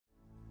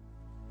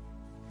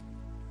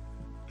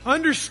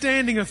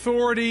Understanding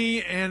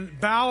authority and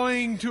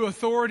bowing to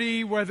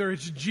authority, whether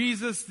it's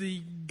Jesus,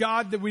 the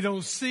God that we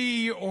don't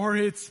see, or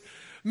it's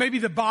maybe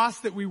the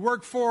boss that we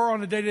work for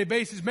on a day-to-day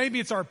basis.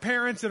 Maybe it's our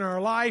parents in our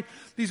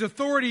life. These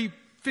authority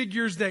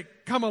figures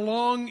that come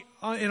along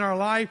in our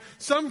life,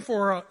 some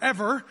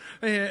forever,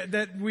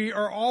 that we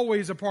are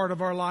always a part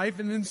of our life,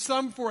 and then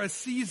some for a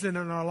season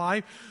in our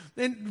life.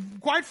 And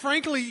quite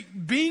frankly,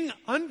 being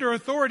under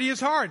authority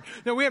is hard.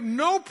 Now, we have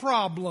no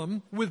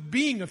problem with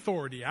being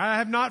authority. I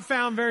have not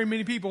found very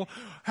many people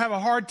have a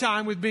hard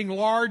time with being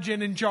large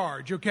and in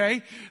charge,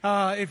 okay?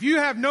 If you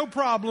have no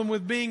problem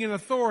with being an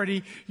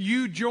authority,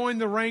 you join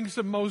the ranks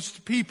of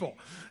most people.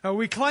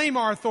 We claim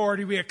our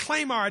authority. We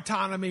claim our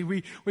autonomy.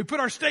 We put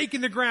our stake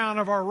in the ground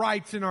of our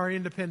rights and our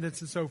independence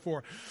and so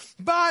forth.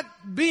 But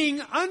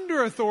being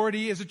under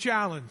authority is a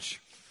challenge.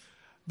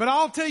 But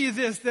I'll tell you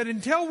this, that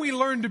until we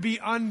learn to be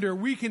under,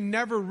 we can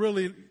never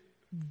really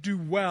do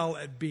well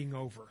at being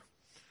over.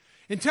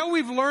 Until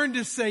we've learned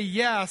to say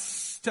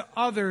yes to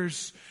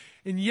others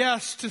and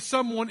yes to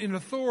someone in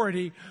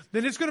authority,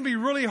 then it's going to be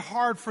really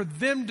hard for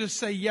them to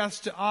say yes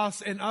to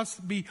us and us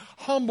be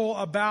humble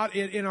about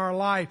it in our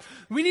life.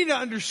 We need to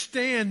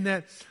understand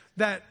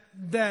that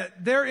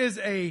there is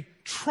a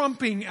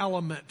trumping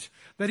element.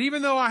 That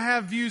even though I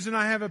have views and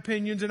I have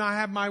opinions and I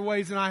have my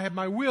ways and I have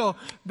my will,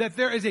 that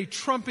there is a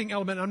trumping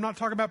element. I'm not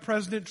talking about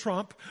President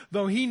Trump,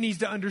 though he needs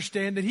to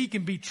understand that he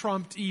can be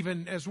trumped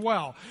even as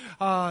well.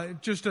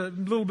 Just a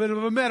little bit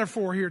of a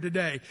metaphor here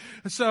today.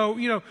 So,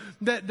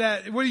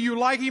 that whether you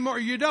like him or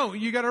you don't,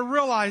 you got to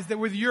realize that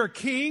whether you're a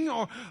king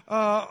or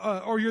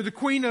you're the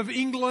Queen of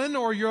England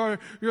or you're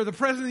the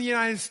President of the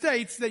United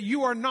States, that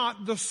you are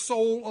not the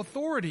sole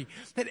authority.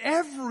 That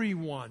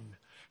everyone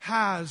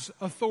has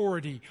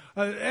authority.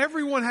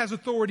 Everyone has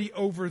authority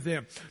over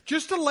them.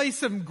 Just to lay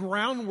some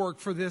groundwork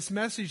for this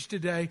message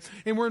today,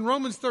 and we're in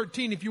Romans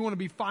 13 if you want to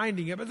be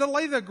finding it, but to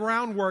lay the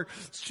groundwork,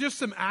 it's just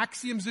some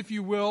axioms, if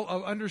you will,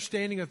 of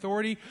understanding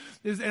authority.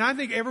 And I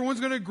think everyone's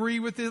going to agree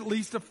with at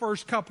least the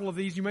first couple of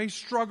these. You may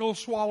struggle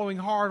swallowing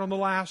hard on the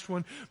last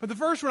one, but the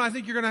first one I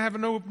think you're going to have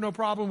no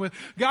problem with.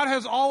 God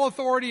has all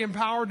authority and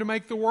power to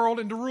make the world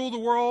and to rule the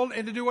world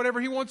and to do whatever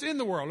He wants in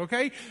the world,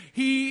 okay?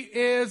 He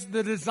is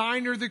the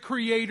designer, the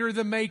creator,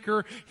 the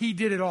maker. He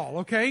did it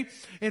all, okay?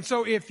 And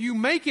so if you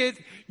make it,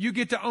 you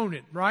get to own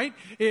it, right?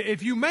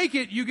 If you make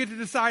it, you get to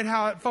decide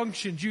how it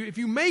functions. If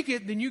you make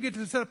it, then you get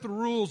to set up the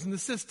rules and the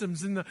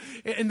systems and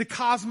the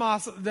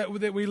cosmos that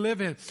we live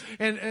in.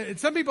 And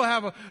some people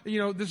have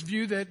this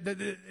view that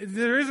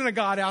there isn't a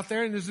God out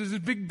there and there's this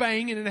big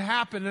bang and it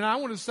happened. And I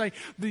want to say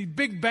the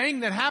big bang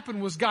that happened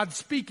was God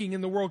speaking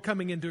and the world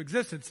coming into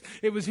existence.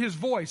 It was His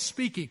voice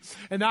speaking.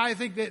 And I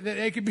think that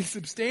it can be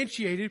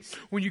substantiated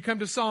when you come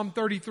to Psalm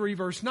 33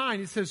 verse 9,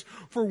 it says,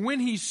 "For when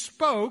He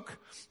spoke,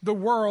 the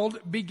world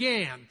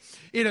began.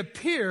 It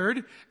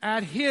appeared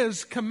at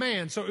His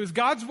command." So it was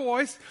God's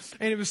voice,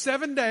 and it was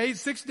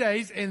 6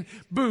 days, and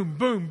boom,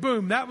 boom,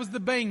 boom. That was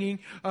the banging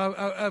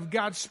of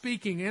God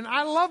speaking. And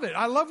I love it.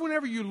 I love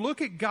whenever you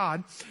look at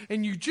God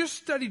and you just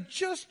study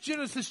just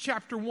Genesis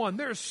chapter 1.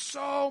 There's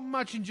so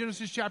much in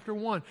Genesis chapter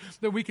 1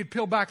 that we could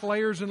peel back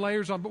layers and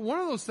layers on. But one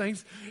of those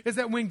things is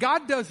that when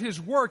God does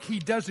His work, He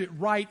does it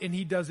right and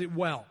He does it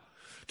well.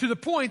 To the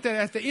point that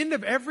at the end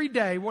of every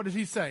day, what does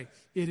He say?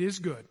 It is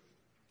good.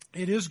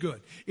 It is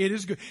good. It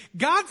is good.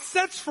 God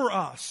sets for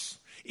us,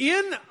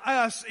 in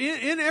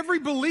every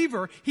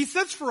believer, He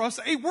sets for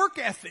us a work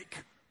ethic.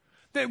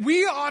 That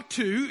we ought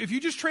to, if you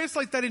just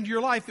translate that into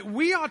your life, that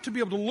we ought to be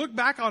able to look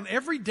back on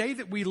every day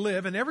that we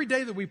live and every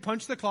day that we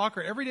punch the clock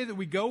or every day that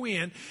we go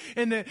in,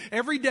 and that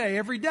every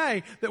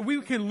day, that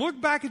we can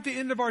look back at the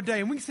end of our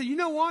day and we can say, you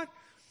know what?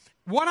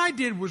 What I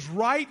did was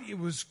right. It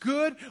was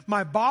good.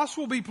 My boss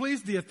will be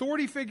pleased. The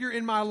authority figure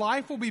in my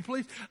life will be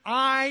pleased.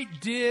 I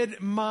did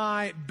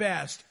my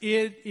best.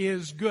 It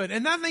is good.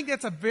 And I think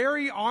that's a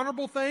very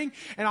honorable thing.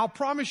 And I'll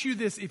promise you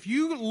this, if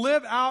you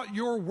live out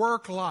your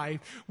work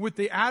life with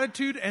the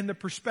attitude and the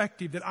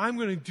perspective that I'm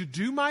going to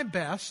do my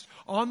best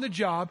on the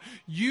job,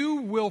 you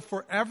will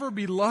forever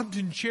be loved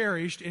and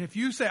cherished. And if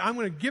you say, I'm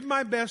going to give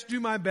my best, do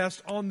my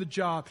best on the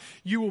job,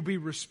 you will be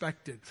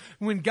respected.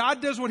 When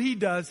God does what He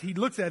does, He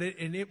looks at it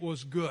and it was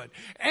good.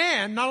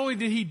 And not only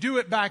did He do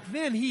it back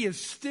then, He is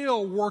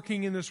still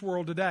working in this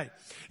world today.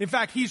 In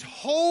fact, He's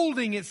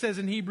holding, it says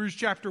in Hebrews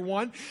chapter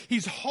 1,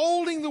 He's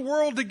holding the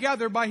world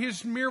together by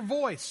His mere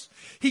voice.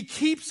 He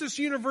keeps this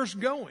universe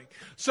going.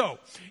 So,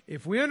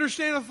 if we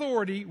understand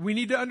authority, we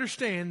need to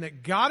understand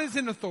that God is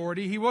in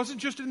authority. He wasn't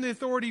just in the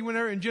authority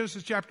whenever in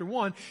Genesis chapter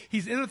 1.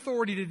 He's in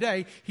authority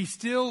today. He's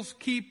still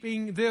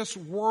keeping this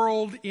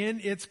world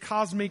in its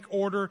cosmic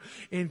order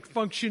and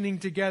functioning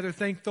together.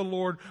 Thank the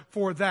Lord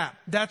for that.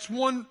 That's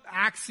one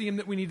axiom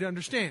that we need to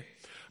understand.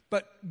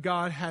 But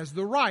God has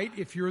the right,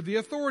 if you're the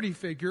authority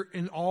figure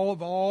in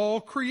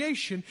all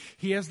creation,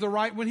 He has the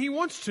right when He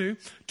wants to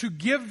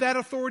give that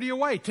authority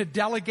away, to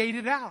delegate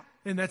it out.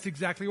 And that's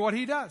exactly what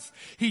he does.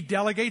 He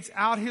delegates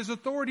out his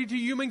authority to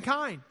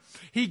humankind.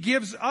 He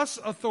gives us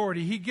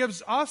authority. He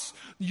gives us,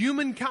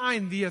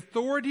 humankind, the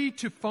authority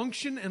to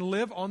function and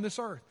live on this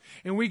earth.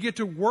 And we get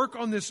to work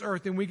on this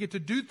earth, and we get to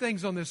do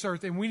things on this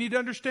earth, and we need to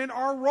understand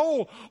our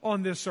role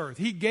on this earth.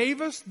 He gave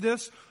us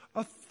this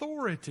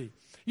authority.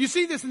 You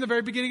see this in the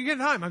very beginning of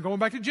time. I'm going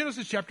back to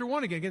Genesis chapter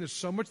 1 again. Again, there's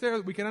so much there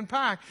that we can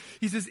unpack.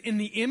 He says, in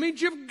the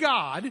image of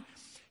God,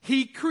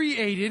 he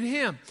created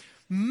him.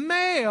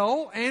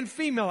 Male and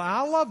female.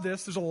 I love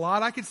this. There's a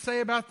lot I could say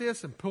about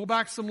this and pull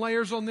back some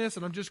layers on this,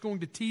 and I'm just going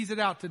to tease it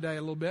out today a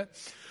little bit.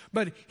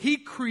 But he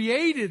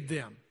created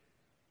them.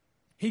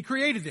 He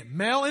created them.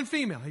 Male and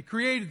female. He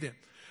created them.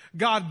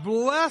 God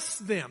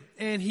blessed them,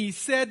 and he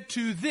said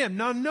to them.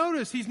 Now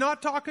notice, he's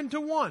not talking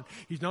to one.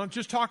 He's not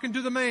just talking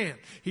to the man.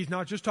 He's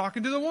not just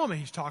talking to the woman.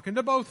 He's talking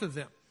to both of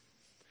them.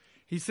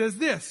 He says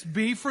this,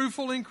 be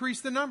fruitful,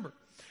 increase the number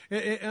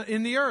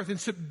in the earth, and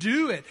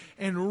subdue it,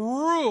 and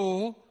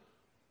rule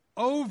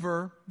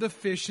over the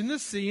fish in the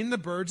sea and the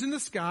birds in the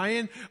sky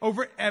and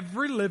over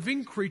every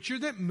living creature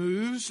that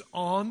moves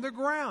on the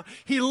ground.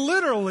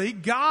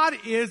 God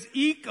is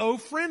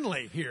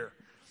eco-friendly here.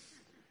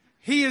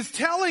 He is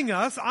telling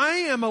us, I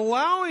am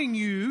allowing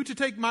you to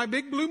take my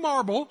big blue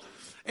marble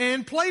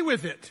and play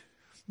with it.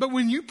 But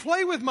when you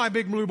play with my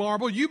big blue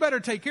marble, you better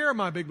take care of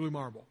my big blue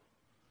marble.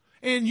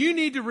 And you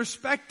need to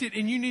respect it,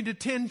 and you need to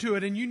tend to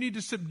it, and you need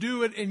to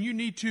subdue it, and you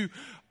need to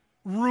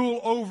rule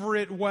over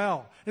it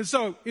well. And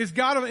so, is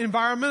God an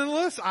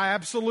environmentalist? I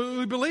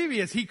absolutely believe he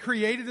is. He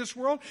created this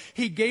world.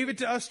 He gave it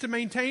to us to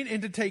maintain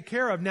and to take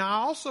care of. Now,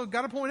 I also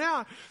got to point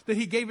out that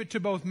he gave it to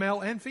both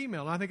male and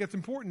female. And I think that's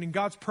important. In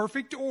God's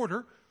perfect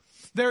order,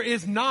 there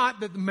is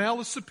not that the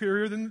male is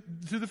superior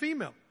to the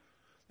female.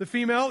 The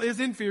female is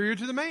inferior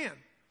to the man.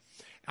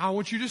 I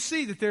want you to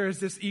see that there is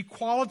this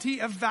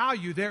equality of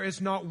value. There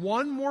is not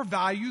one more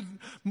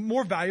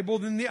valuable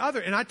than the other.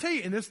 And I tell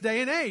you, in this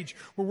day and age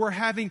where we're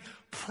having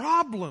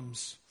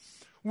problems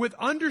with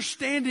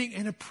understanding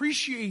and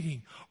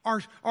appreciating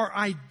our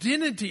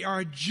identity,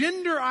 our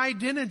gender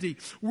identity,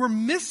 we're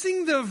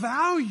missing the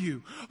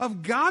value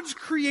of God's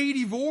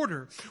creative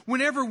order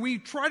whenever we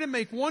try to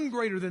make one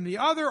greater than the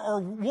other, or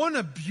one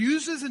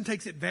abuses and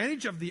takes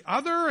advantage of the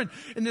other,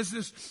 and there's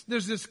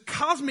this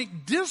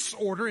cosmic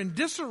disorder and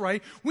disarray.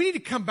 We need to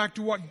come back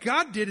to what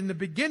God did in the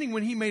beginning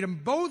when he made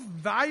them both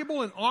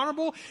valuable and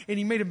honorable, and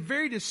he made them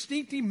very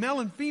distinctly male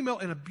and female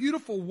in a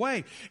beautiful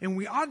way. And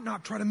we ought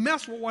not try to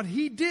mess with what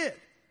he did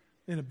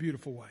in a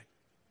beautiful way.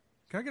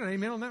 Can I get an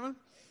amen on that one?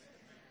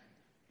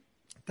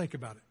 Think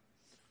about it.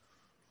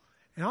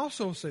 And I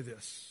also say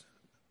this.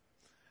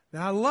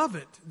 Now, I love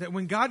it that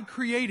when God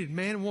created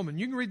man and woman,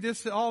 you can read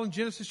this all in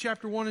Genesis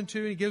chapter 1 and 2,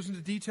 and he gives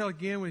into detail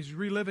again when he's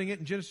reliving it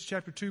in Genesis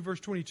chapter 2, verse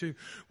 22,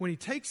 when he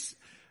takes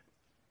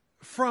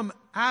from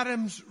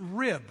Adam's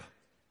rib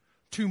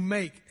to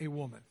make a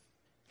woman.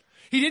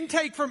 He didn't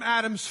take from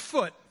Adam's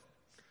foot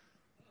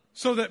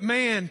so that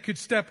man could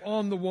step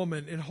on the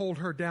woman and hold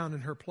her down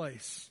in her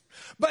place.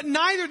 But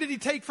neither did he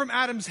take from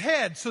Adam's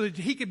head so that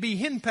he could be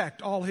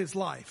henpecked all his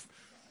life.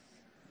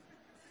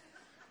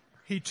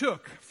 He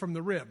took from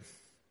the rib.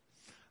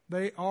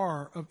 They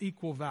are of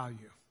equal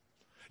value.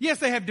 Yes,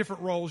 they have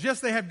different roles. Yes,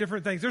 they have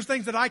different things. There's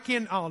things that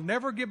I'll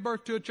never give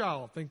birth to a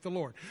child, thank the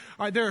Lord.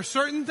 All right, there are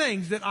certain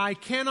things that I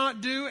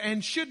cannot do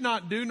and should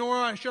not do,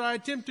 nor should I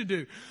attempt to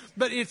do.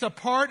 But it's a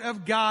part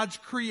of God's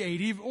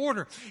creative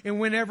order. And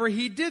whenever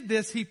he did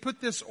this, he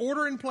put this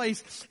order in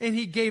place, and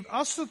he gave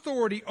us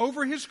authority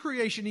over his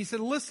creation. He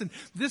said, listen,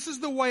 this is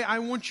the way I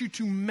want you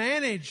to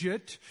manage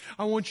it.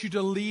 I want you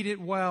to lead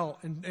it well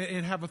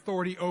and have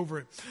authority over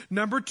it.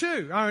 Number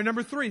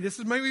three, this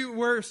is maybe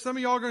where some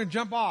of y'all are going to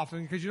jump off,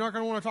 because you're not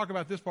going to want to talk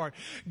about this part.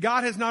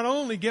 God has not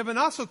only given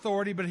us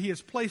authority, but he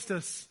has placed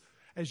us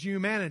as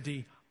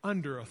humanity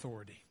under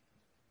authority.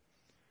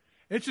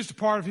 It's just a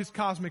part of his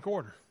cosmic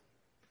order.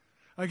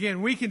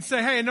 Again, we can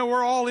say, hey, no,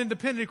 we're all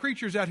independent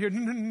creatures out here.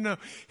 No.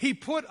 He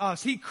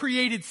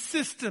created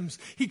systems.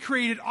 He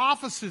created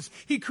offices.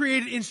 He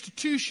created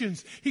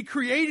institutions. He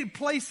created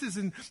places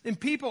and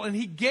people, and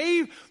he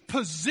gave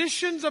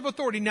positions of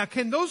authority. Now,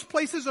 can those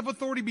places of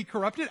authority be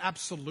corrupted?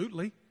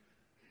 Absolutely.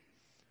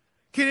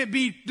 Can it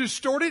be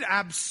distorted?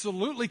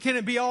 Absolutely. Can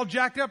it be all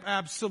jacked up?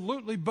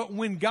 Absolutely. But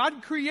when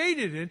God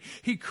created it,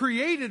 he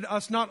created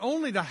us not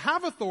only to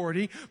have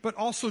authority, but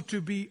also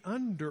to be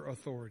under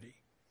authority.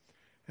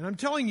 And I'm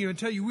telling you,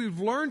 until we've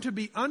learned to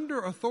be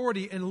under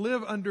authority and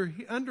live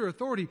under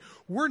authority,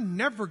 we're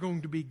never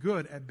going to be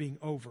good at being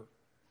over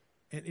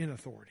and in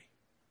authority.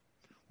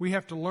 We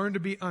have to learn to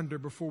be under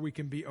before we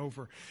can be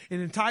over.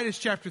 And in Titus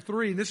chapter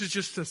 3, and this is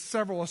just a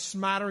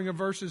smattering of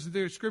verses in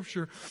the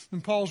Scripture,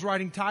 when Paul's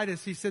writing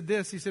Titus, he said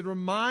this, he said,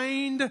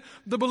 remind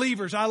the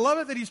believers. I love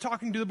it that he's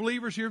talking to the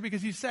believers here,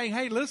 because he's saying,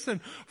 hey, listen,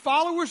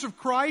 followers of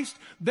Christ,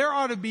 there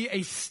ought to be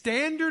a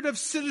standard of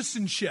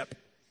citizenship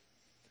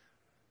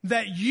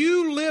that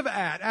you live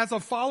at as a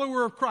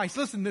follower of Christ.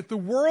 Listen, that the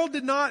world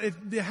did not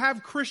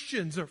have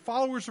Christians or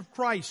followers of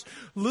Christ,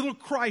 little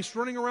Christ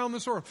running around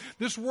this earth,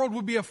 this world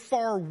would be a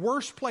far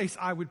worse place,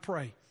 I would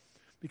pray,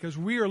 Because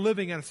we are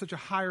living at such a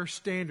higher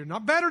standard.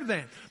 Not better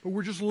than, but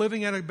we're just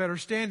living at a better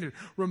standard.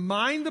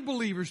 Remind the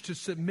believers to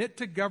submit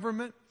to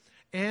government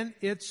and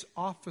its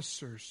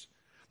officers.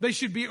 They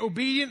should be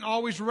obedient,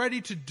 always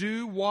ready to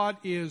do what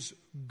is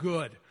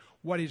good,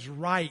 what is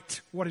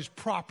right, what is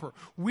proper.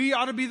 We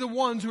ought to be the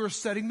ones who are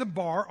setting the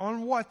bar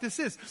on what this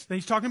is. Now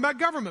he's talking about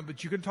government,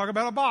 but you can talk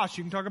about a boss,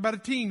 you can talk about a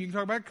team, you can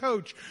talk about a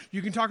coach,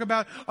 you can talk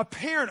about a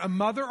parent, a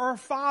mother or a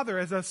father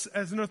as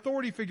an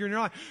authority figure in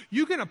your life.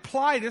 You can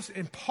apply this,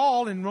 and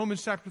Paul in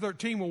Romans chapter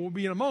 13, where we'll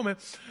be in a moment,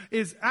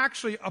 is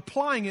actually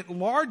applying it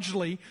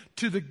largely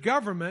to the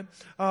government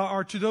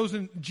or to those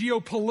in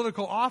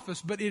geopolitical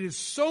office, but it is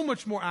so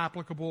much more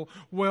applicable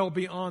well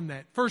beyond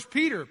that.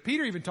 Peter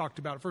even talked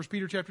about it. 1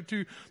 Peter chapter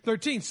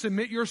 2:13,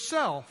 submit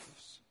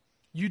yourselves.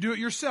 You do it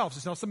yourselves.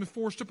 It's not something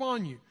forced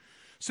upon you.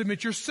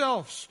 Submit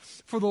yourselves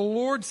for the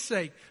Lord's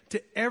sake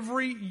to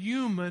every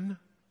human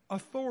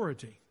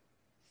authority,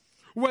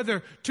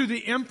 whether to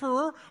the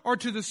emperor or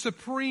to the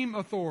supreme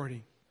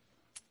authority.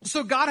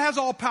 So God has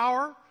all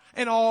power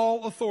and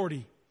all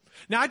authority.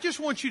 Now I just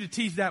want you to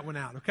tease that one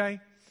out, okay?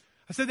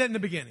 I said that in the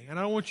beginning, and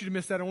I don't want you to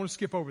miss that. I want to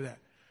skip over that.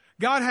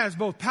 God has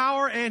both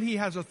power and He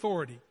has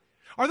authority.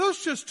 Are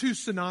those just two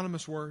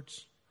synonymous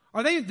words?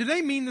 Do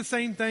they mean the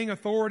same thing,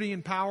 authority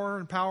and power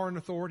and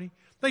authority?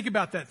 Think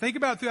about that. Think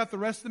about it throughout the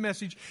rest of the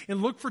message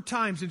and look for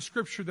times in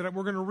Scripture that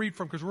we're going to read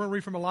from, because we're going to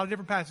read from a lot of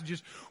different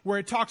passages where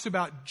it talks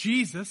about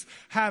Jesus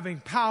having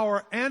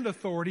power and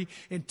authority,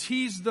 and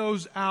tease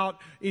those out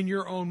in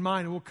your own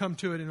mind, and we'll come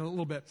to it in a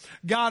little bit.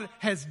 God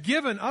has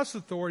given us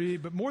authority,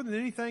 but more than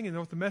anything, and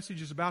what the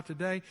message is about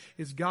today,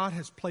 is God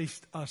has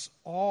placed us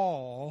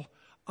all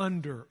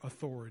under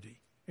authority.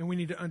 And we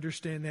need to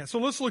understand that. So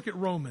let's look at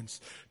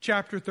Romans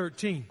chapter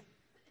 13.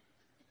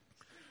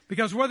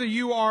 Because whether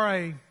you are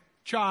a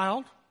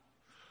child,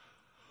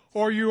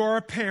 or you are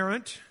a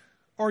parent,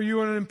 or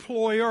you are an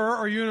employer,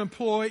 or you're an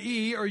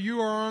employee, or you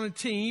are on a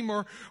team,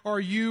 or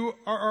you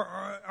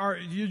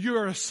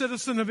are a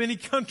citizen of any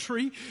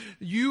country,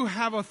 you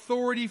have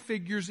authority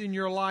figures in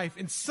your life.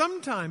 And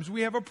sometimes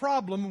we have a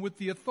problem with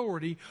the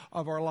authority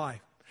of our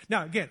life.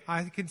 Now, again,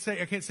 I can't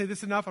say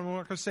this enough. I'm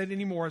not going to say it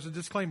anymore as a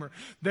disclaimer.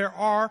 There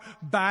are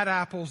bad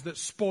apples that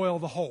spoil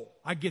the whole.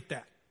 I get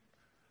that.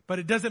 But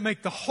it doesn't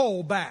make the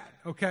whole bad,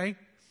 okay?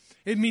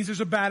 It means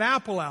there's a bad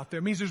apple out there.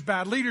 It means there's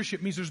bad leadership.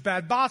 It means there's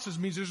bad bosses.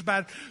 It means there's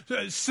bad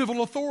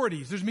civil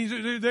authorities. It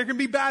means there can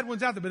be bad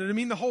ones out there, but it doesn't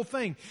mean the whole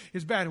thing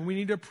is bad. And we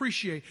need to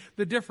appreciate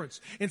the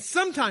difference. And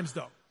sometimes,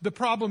 though, the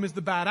problem is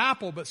the bad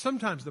apple, but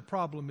sometimes the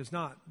problem is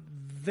not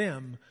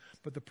them,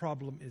 but the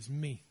problem is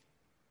me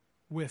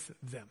with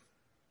them.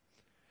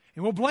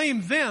 And we'll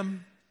blame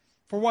them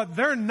for what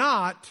they're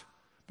not,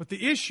 but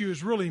the issue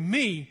is really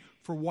me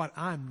for what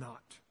I'm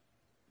not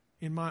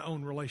in my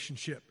own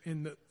relationship,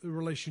 in the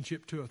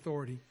relationship to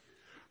authority.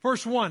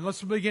 Verse 1,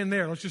 let's begin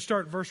there. Let's just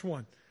start at verse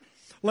 1.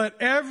 Let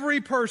every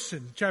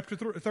person, chapter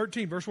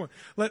 13, verse 1,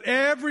 let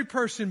every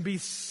person be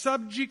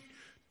subject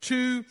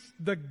to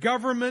the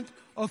government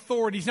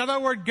authorities. Now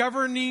that word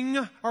governing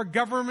or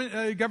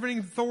governing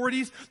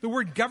authorities, the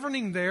word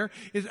governing there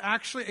is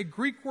actually a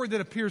Greek word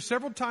that appears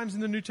several times in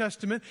the New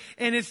Testament,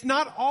 and it's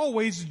not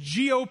always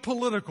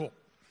geopolitical.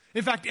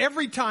 In fact,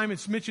 every time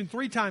it's mentioned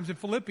 3 times in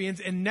Philippians,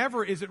 and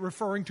never is it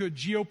referring to a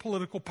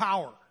geopolitical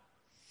power.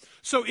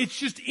 So it's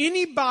just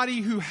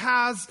anybody who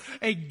has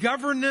a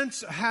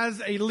governance,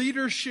 has a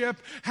leadership,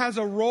 has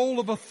a role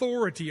of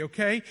authority,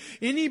 okay?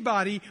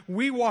 Anybody,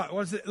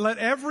 let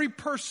every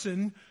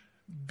person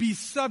be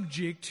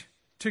subject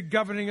to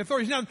governing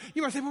authorities. Now,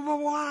 you might say, well,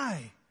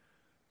 why?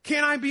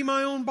 Can't I be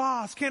my own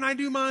boss? Can I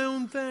do my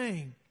own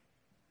thing?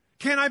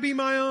 Can I be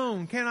my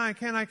own? Can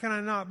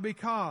I not?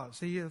 Because.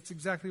 That's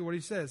exactly what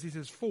he says. He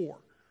says, for,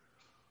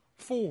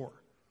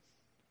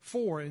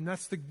 and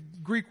that's the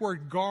Greek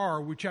word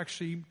gar, which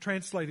actually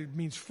translated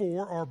means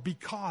for or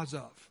because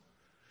of.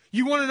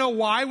 You want to know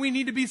why we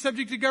need to be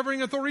subject to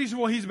governing authorities?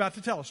 Well, he's about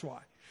to tell us why.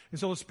 And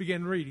so let's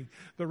begin reading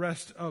the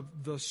rest of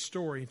the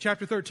story.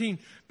 Chapter 13,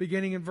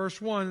 beginning in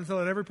verse 1, so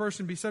let every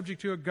person be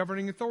subject to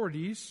governing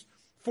authorities,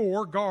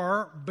 for,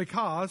 gar,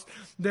 because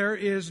there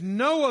is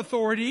no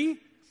authority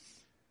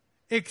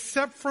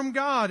except from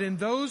God, and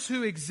those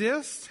who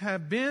exist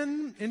have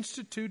been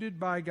instituted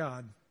by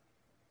God.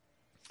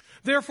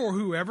 Therefore,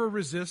 whoever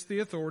resists the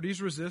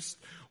authorities resists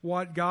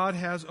what God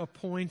has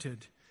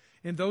appointed.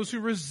 And those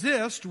who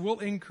resist will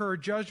incur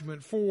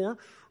judgment. For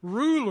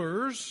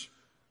rulers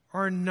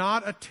are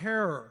not a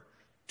terror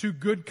to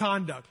good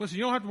conduct. Listen,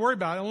 you don't have to worry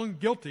about it. Only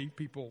guilty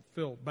people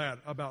feel bad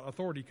about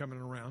authority coming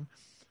around.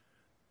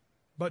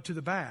 But to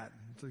the bad.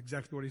 That's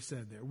exactly what he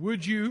said there.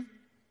 Would you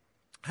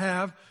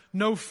have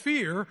no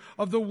fear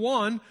of the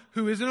one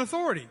who is in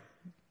authority?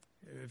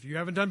 If you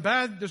haven't done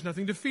bad, there's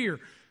nothing to fear.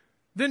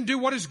 Then do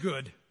what is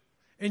good,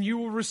 and you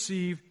will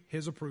receive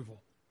his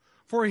approval.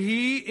 For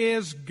he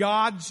is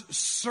God's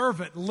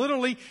servant.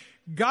 Literally,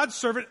 God's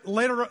servant. A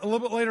little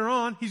bit later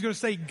on, he's going to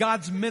say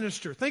God's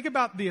minister. Think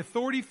about the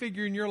authority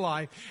figure in your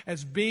life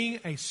as being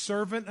a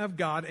servant of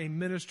God, a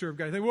minister of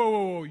God. You think,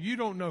 whoa, you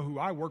don't know who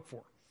I work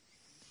for.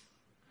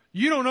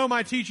 You don't know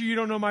my teacher, you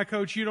don't know my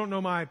coach, you don't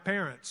know my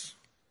parents.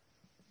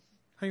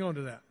 Hang on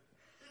to that.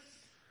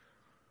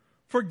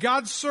 For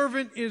God's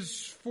servant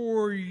is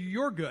for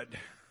your good.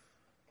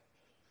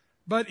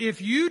 But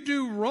if you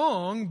do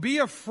wrong, be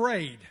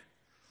afraid,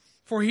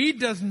 for he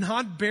does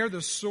not bear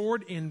the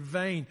sword in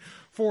vain,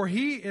 for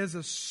he is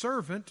a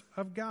servant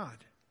of God.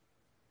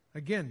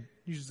 Again,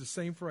 uses the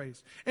same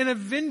phrase. An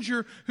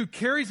avenger who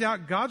carries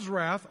out God's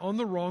wrath on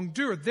the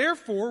wrongdoer.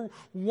 Therefore,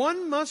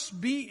 one must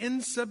be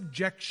in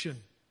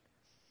subjection,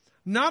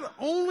 not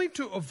only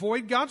to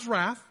avoid God's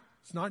wrath,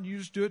 it's not you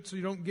just do it so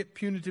you don't get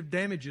punitive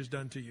damages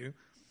done to you,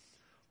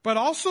 but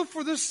also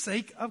for the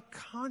sake of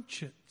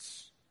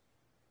conscience.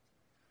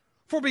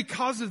 For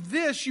because of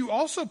this, you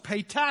also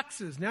pay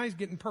taxes. Now he's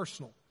getting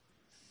personal.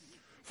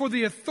 For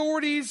the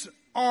authorities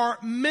are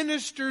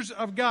ministers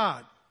of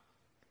God.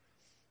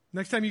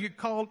 Next time you get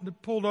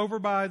pulled over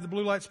by the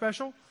blue light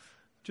special,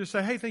 just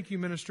say, hey, thank you,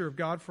 minister of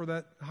God, for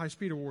that high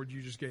speed award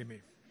you just gave me.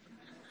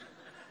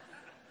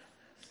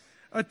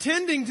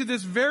 Attending to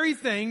this very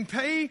thing,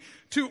 pay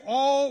to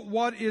all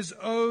what is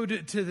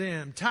owed to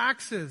them.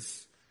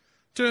 Taxes,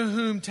 to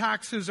whom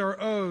taxes are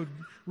owed.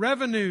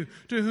 Revenue,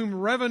 to whom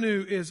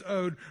revenue is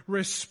owed.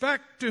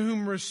 Respect, to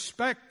whom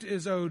respect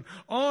is owed.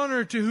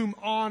 Honor, to whom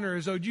honor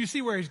is owed. Do you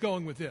see where he's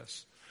going with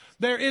this?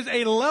 There is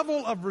a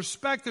level of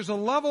respect, there's a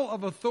level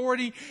of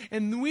authority,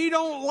 and we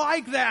don't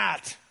like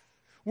that.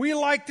 We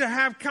like to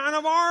have kind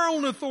of our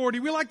own authority.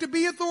 We like to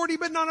be authority,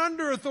 but not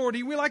under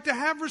authority. We like to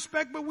have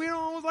respect, but we don't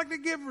always like to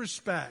give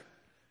respect.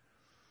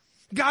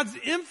 God's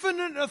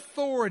infinite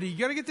authority, you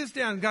got to get this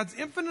down, God's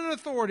infinite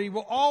authority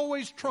will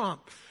always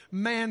trump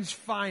man's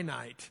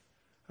finite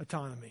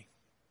autonomy.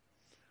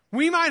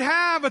 We might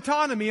have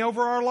autonomy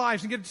over our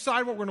lives and get to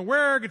decide what we're going to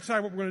wear, get to decide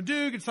what we're going to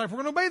do, get to decide if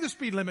we're going to obey the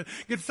speed limit,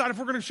 get to decide if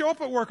we're going to show up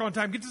at work on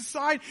time, get to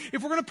decide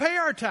if we're going to pay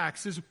our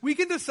taxes. We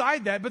can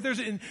decide that, but there's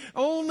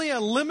only a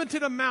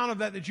limited amount of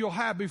that you'll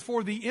have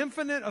before the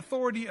infinite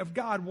authority of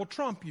God will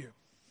trump you.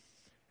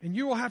 And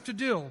you will have to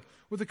deal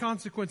with the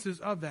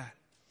consequences of that.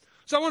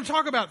 So I want to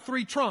talk about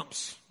 3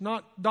 trumps,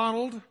 not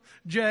Donald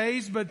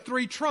J's, but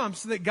 3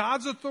 trumps that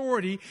God's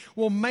authority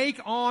will make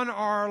on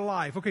our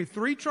life. Okay,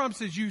 3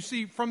 trumps as you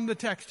see from the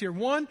text here.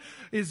 1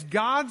 is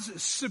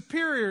God's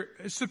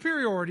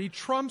superiority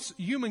trumps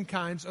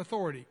humankind's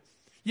authority.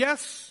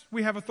 Yes,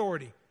 we have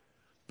authority,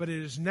 but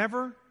it is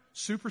never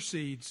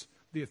supersedes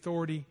the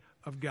authority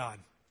of God.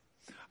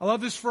 I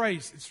love this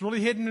phrase. It's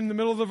really hidden in the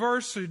middle of the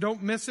verse, so you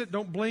don't miss it.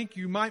 Don't blink.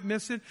 You might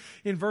miss it.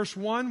 In verse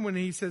 1, when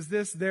he says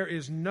this, there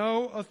is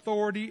no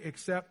authority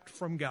except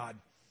from God.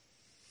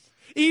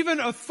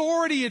 Even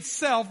authority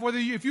itself,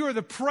 if you are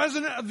the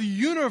president of the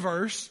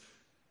universe,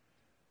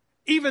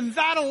 even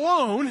that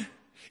alone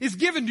is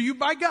given to you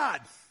by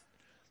God.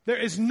 There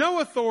is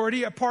no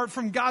authority apart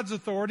from God's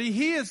authority.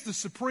 He is the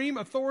supreme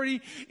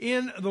authority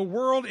in the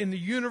world, in the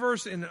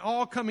universe, and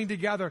all coming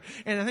together.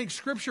 And I think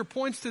Scripture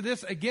points to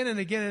this again and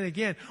again and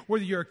again.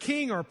 Whether you're a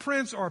king or a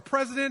prince or a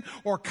president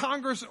or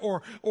Congress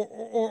or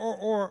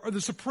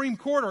the Supreme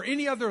Court or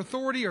any other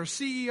authority or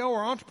CEO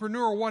or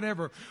entrepreneur or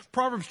whatever.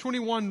 Proverbs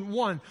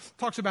 21:1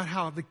 talks about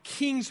how the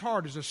king's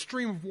heart is a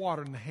stream of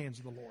water in the hands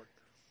of the Lord.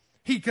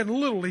 He can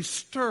literally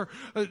stir.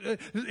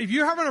 If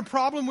you're having a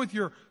problem with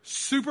your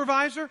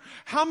supervisor,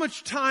 how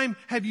much time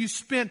have you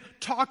spent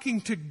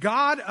talking to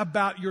God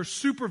about your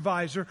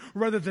supervisor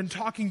rather than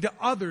talking to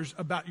others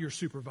about your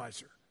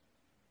supervisor?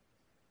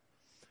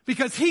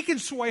 Because he can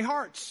sway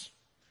hearts.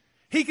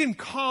 He can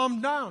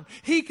calm down.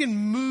 He can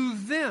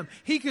move them.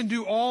 He can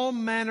do all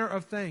manner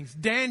of things.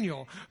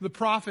 Daniel, the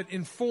prophet,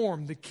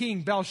 informed the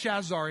king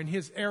Belshazzar in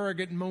his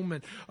arrogant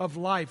moment of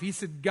life. He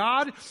said,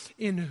 God,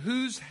 in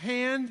whose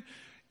hand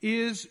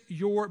is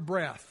your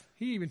breath.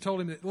 He even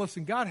told him that,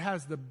 listen, God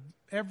has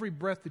every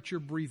breath that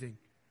you're breathing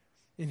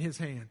in his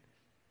hand.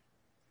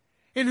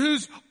 In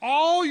whose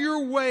all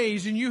your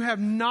ways and you have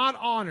not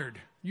honored.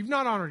 You've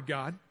not honored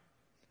God.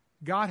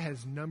 God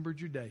has numbered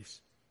your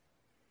days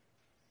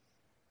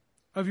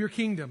of your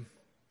kingdom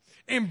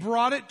and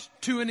brought it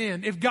to an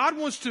end. If God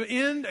wants to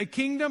end a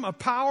kingdom, a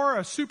power,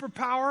 a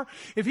superpower,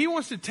 if he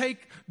wants to take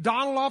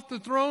Donald off the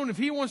throne, if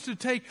he wants to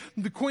take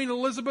the Queen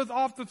Elizabeth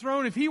off the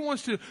throne, if he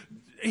wants to,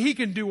 he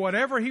can do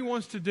whatever he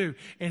wants to do.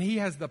 And he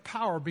has the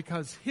power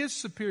because his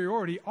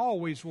superiority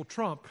always will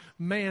trump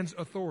man's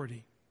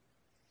authority.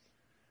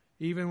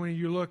 Even when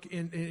you look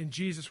in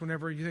Jesus,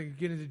 whenever you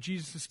get into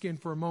Jesus' skin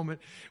for a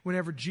moment,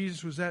 whenever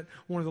Jesus was at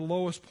one of the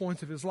lowest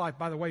points of his life.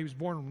 By the way, he was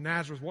born from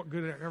Nazareth. What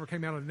good ever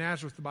came out of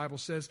Nazareth, the Bible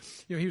says.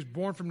 He was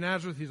born from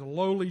Nazareth. He's a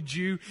lowly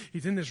Jew.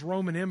 He's in this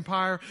Roman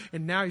Empire.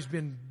 And now he's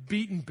been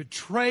beaten,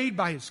 betrayed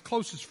by his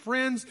closest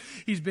friends.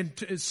 He's been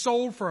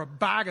sold for a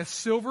bag of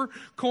silver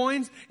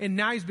coins. And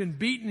now he's been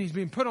beaten. He's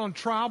been put on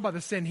trial by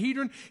the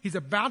Sanhedrin. He's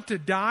about to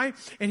die.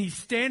 And he's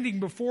standing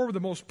before the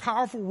most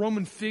powerful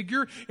Roman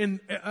figure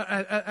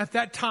at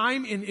that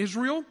time in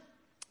Israel,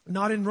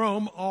 not in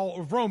Rome,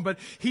 all of Rome, but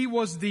he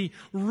was the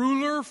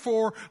ruler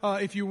for,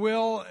 if you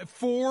will,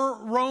 for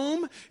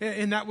Rome,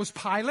 and that was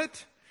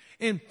Pilate.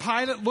 And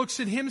Pilate looks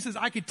at him and says,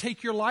 I could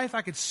take your life.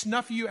 I could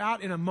snuff you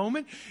out in a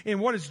moment. And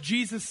what does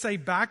Jesus say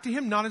back to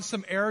him? Not in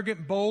some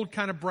arrogant, bold,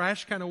 kind of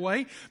brash kind of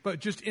way, but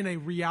just in a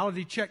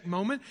reality check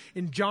moment.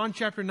 In John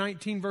chapter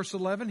 19, verse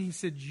 11, he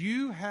said,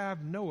 you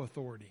have no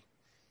authority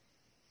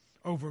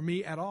over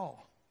me at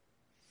all,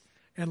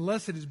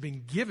 unless it has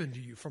been given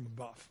to you from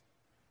above.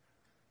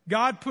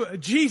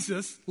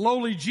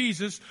 Lowly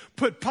Jesus,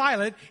 put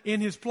Pilate in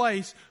his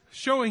place,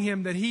 showing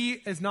him that he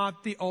is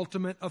not the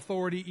ultimate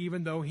authority,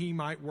 even though he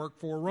might work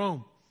for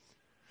Rome.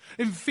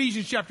 In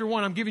Ephesians chapter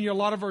 1, I'm giving you a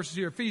lot of verses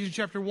here. Ephesians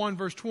chapter 1,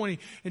 verse 20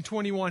 and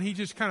 21, he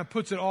just kind of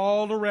puts it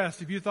all to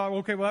rest. If you thought,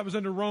 okay, well, that was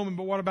under Roman,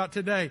 but what about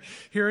today?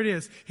 Here it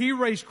is. He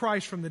raised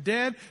Christ from the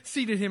dead,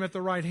 seated him at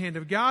the right hand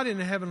of God in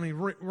the heavenly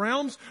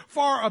realms,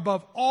 far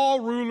above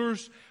all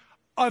rulers,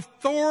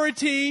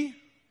 authority,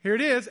 here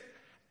it is,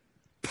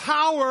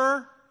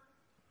 power,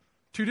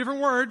 two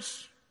different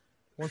words.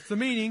 What's the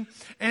meaning?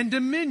 And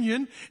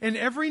dominion, and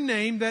every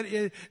name that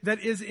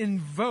is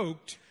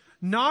invoked,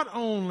 not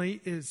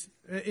only is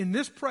in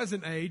this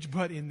present age,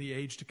 but in the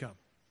age to come.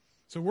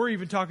 So we're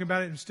even talking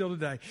about it still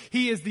today.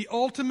 He is the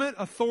ultimate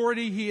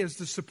authority. He is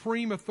the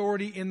supreme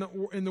authority in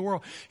the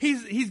world.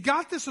 He's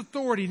got this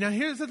authority. Now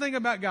here's the thing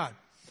about God.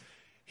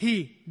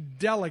 He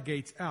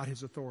delegates out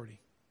his authority.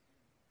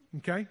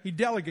 Okay? He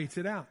delegates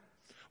it out.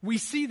 We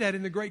see that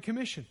in the Great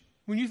Commission.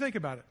 When you think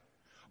about it.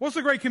 What's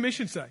the Great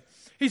Commission say?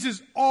 He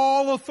says,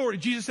 all authority.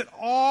 Jesus said,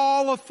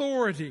 all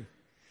authority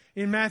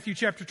in Matthew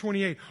chapter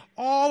 28.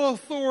 All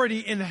authority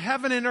in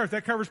heaven and earth.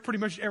 That covers pretty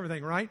much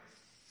everything, right?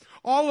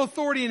 All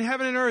authority in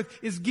heaven and earth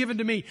is given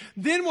to me.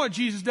 Then what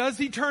Jesus does,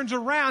 he turns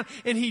around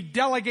and he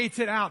delegates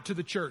it out to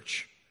the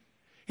church.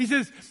 He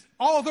says,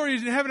 all authority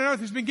in heaven and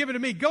earth has been given to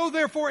me. Go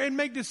therefore and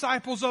make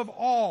disciples of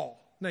all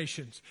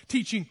nations,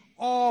 teaching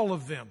all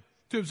of them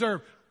to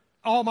observe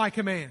all my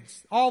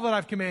commands, all that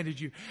I've commanded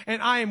you.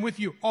 And I am with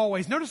you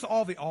always. Notice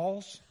all the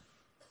alls.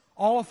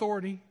 All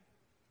authority,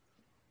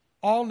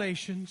 all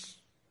nations,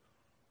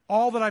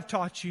 all that I've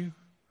taught you,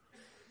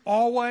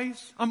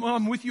 always.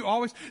 I'm with you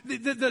always.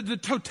 The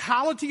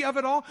totality of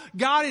it all.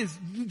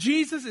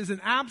 Jesus is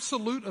an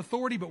absolute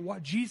authority, but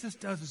what Jesus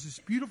does is this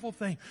beautiful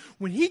thing.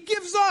 When he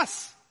gives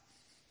us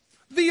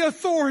the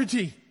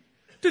authority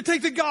to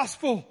take the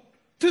gospel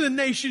to the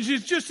nations,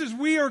 it's just as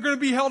we are going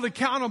to be held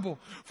accountable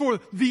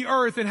for the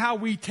earth and how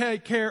we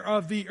take care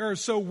of the earth,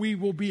 so we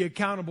will be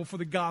accountable for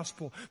the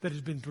gospel that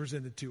has been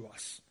presented to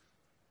us.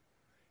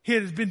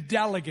 It has been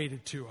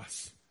delegated to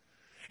us.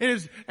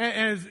 And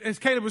as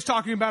Caleb was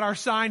talking about our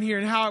sign here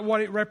and what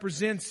it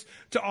represents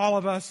to all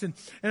of us. And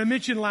I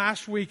mentioned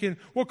last week, and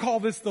we'll call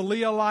this the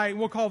Leah light,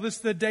 we'll call this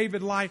the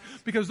David light,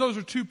 because those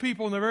are two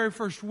people in the very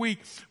first week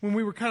when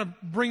we were kind of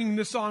bringing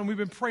this on. We've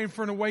been praying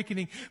for an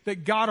awakening,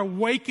 that God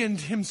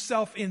awakened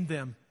himself in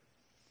them.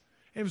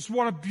 It was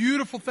what a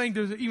beautiful thing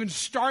to even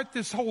start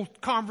this whole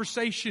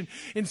conversation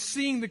and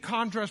seeing the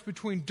contrast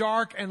between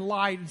dark and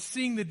light and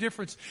seeing the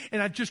difference.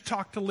 And I just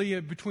talked to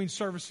Leah between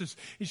services,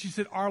 and she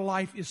said, our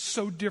life is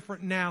so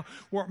different now.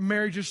 We're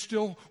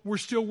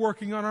still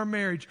working on our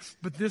marriage,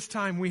 but this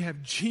time we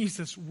have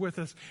Jesus with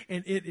us,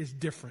 and it is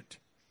different.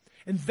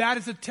 And that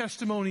is a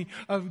testimony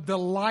of the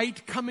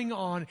light coming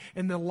on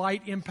and the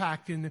light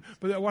impacting them.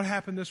 But what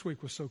happened this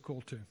week was so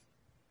cool too.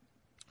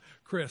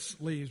 Chris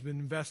Lee has been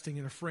investing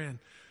in a friend.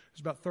 He's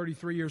about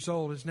 33 years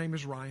old. His name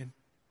is Ryan.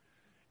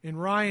 And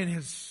Ryan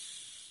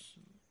has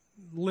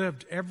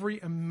lived every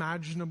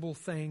imaginable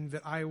thing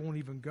that I won't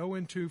even go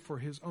into for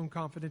his own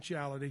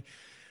confidentiality.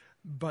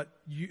 But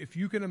if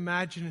you can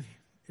imagine,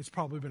 it's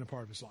probably been a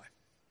part of his life.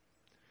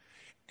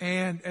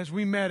 And as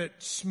we met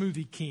at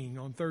Smoothie King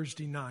on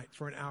Thursday night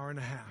for an hour and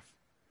a half,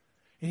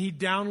 and he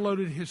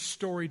downloaded his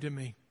story to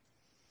me.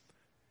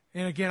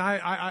 And again,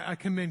 I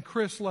commend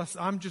Chris less.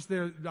 I'm just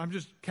there. I'm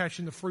just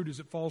catching the fruit as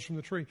it falls from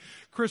the tree.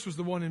 Chris was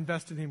the one who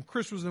invested in him.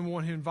 Chris was the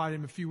one who invited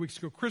him a few weeks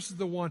ago. Chris is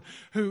the one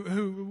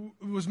who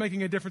was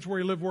making a difference where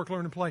he lived, work,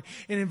 learn, and play,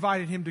 and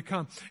invited him to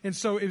come. And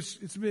so it's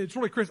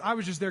really Chris. I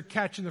was just there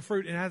catching the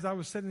fruit. And as I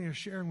was sitting there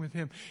sharing with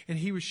him, and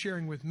he was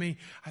sharing with me,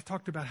 I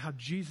talked about how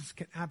Jesus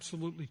can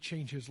absolutely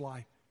change his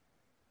life.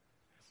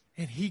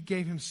 And he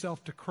gave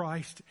himself to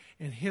Christ,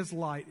 and his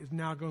light is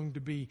now going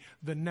to be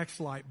the next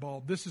light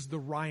bulb. This is the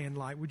Ryan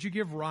light. Would you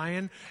give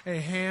Ryan a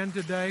hand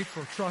today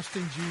for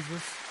trusting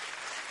Jesus?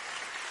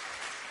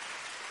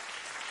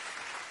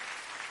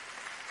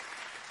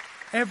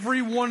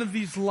 Every one of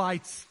these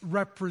lights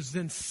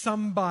represents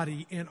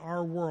somebody in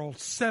our world.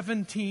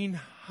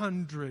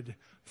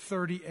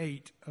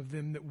 1,738 of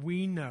them that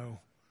we know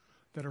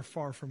that are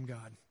far from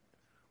God.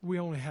 We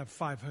only have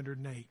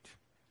 508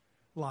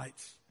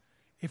 lights.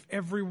 If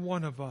every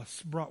one of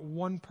us brought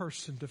one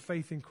person to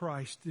faith in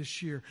Christ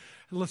this year,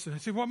 and listen, I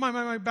say, well,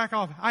 my back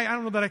off. I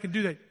don't know that I can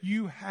do that.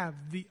 You have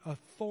the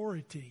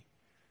authority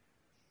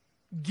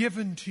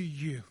given to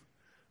you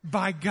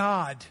by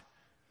God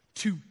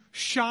to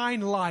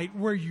shine light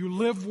where you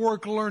live,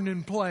 work, learn,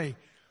 and play.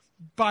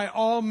 By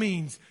all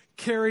means,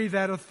 carry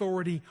that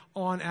authority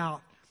on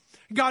out.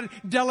 God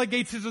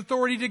delegates his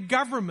authority to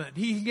government.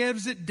 He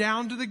gives it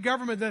down to the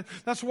government.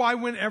 That's why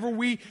whenever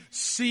we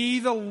see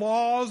the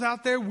laws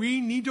out there,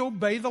 we need to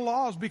obey the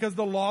laws, because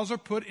the laws are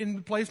put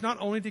in place not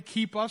only to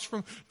keep us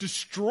from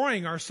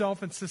destroying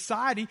ourselves and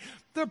society,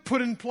 they're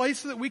put in place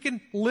so that we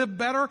can live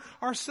better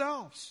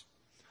ourselves.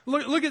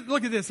 Look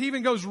at this. He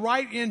even goes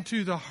right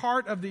into the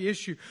heart of the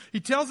issue. He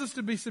tells us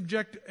to be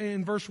subject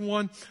in verse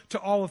 1 to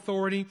all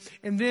authority,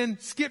 and then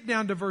skip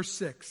down to verse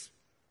 6,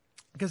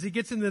 because he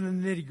gets into the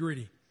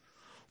nitty-gritty.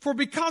 For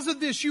because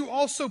of this, you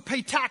also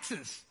pay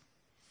taxes.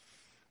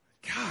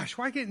 Gosh,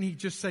 why can't he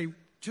just say,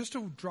 just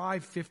to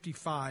drive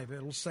 55,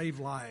 it'll save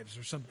lives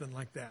or something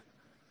like that?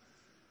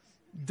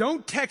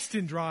 Don't text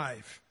and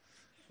drive.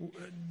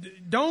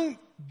 Don't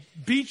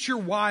beat your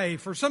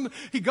wife or something.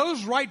 He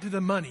goes right to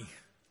the money.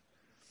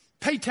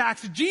 Pay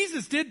taxes.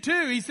 Jesus did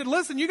too. He said,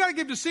 listen, you got to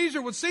give to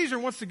Caesar what's Caesar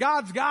and what's to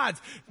God's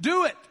God's.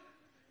 Do it.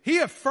 He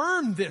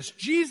affirmed this.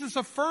 Jesus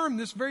affirmed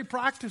this very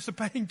practice of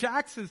paying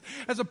taxes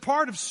as a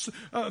part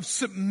of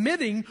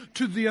submitting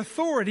to the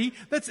authority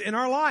that's in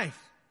our life.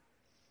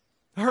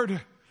 I heard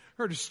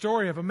a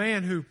story of a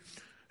man who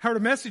heard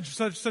a message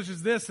such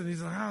as this, and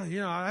he's like,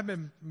 I've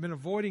been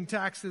avoiding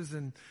taxes,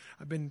 and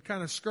I've been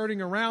kind of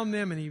skirting around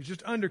them, and he was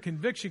just under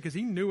conviction because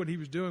he knew what he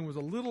was doing was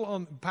a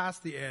little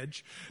past the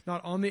edge,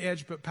 not on the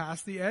edge, but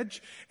past the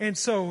edge. And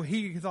so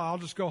he thought, I'll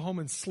just go home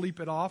and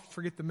sleep it off,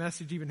 forget the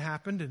message even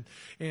happened,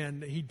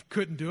 and he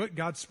couldn't do it.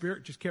 God's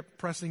Spirit just kept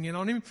pressing in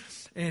on him,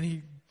 and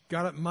he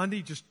got up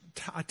Monday just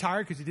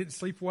tired because he didn't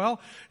sleep well.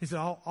 He said,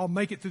 I'll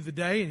make it through the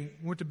day, and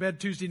he went to bed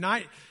Tuesday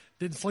night.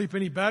 Didn't sleep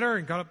any better,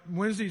 and got up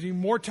Wednesday. He's even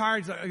more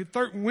tired.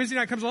 Wednesday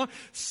night comes along,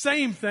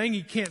 same thing.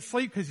 He can't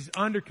sleep because he's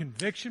under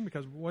conviction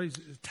because he's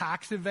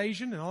tax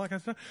evasion and all that kind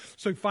of stuff.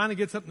 So he finally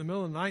gets up in the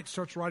middle of the night,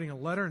 starts writing a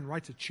letter, and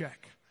writes a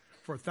check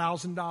for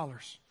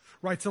 $1,000.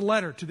 Writes a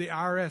letter to the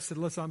IRS, said,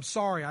 listen, I'm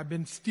sorry, I've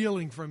been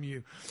stealing from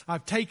you.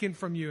 I've taken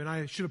from you, and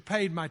I should have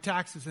paid my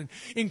taxes. And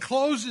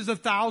encloses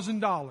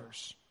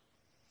 $1,000.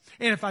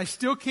 And if I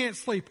still can't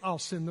sleep, I'll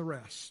send the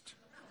rest.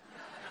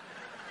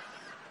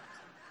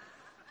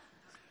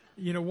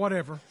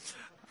 Whatever.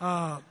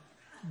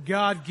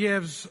 God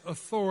gives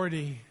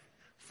authority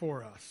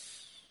for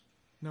us.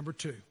 Number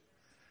 2,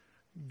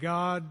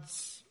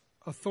 God's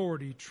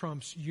authority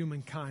trumps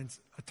humankind's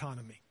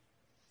autonomy.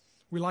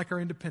 We like our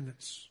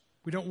independence.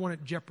 We don't want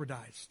it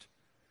jeopardized.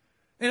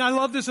 And I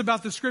love this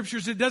about the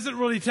scriptures. It doesn't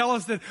really tell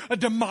us that a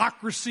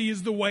democracy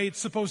is the way it's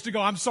supposed to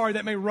go. I'm sorry,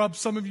 that may rub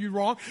some of you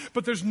wrong,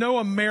 but there's no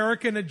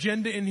American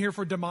agenda in here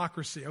for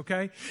democracy,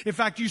 okay? In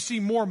fact, you see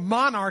more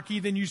monarchy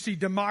than you see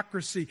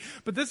democracy.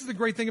 But this is the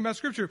great thing about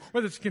scripture.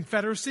 Whether it's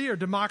confederacy or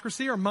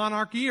democracy or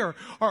monarchy or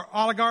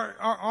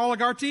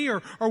oligarchy or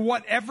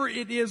whatever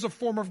it is, a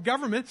form of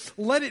government,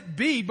 let it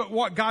be. But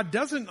what God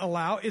doesn't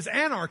allow is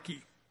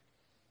anarchy.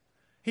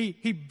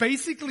 He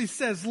basically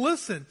says,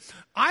 listen,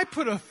 I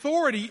put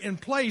authority in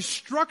place,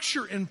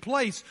 structure in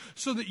place,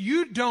 so that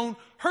you don't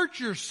hurt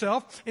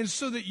yourself and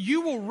so that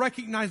you will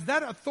recognize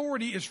that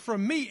authority is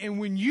from me. And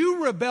when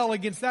you rebel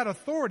against that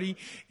authority,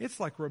 it's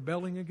like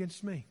rebelling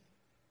against me.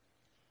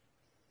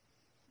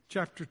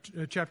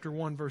 Chapter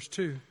 1, verse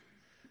 2.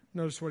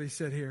 Notice what he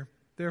said here.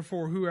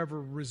 Therefore, whoever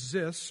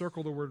resists,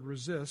 circle the word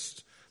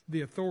resist,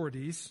 the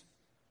authorities,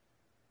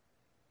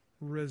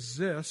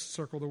 resist,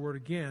 circle the word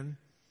again,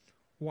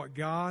 what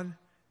God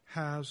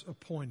has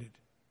appointed.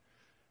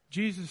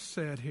 Jesus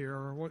said here,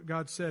 or what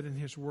God said in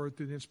His Word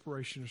through the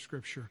inspiration of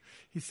Scripture,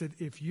 He said,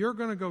 if you're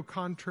going to go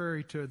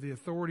contrary to the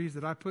authorities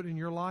that I put in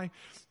your life,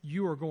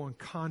 you are going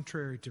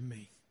contrary to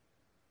me.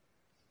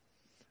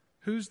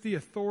 Who's the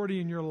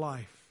authority in your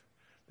life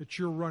that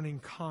you're running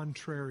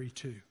contrary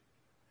to?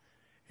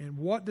 And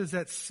what does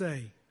that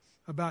say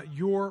about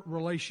your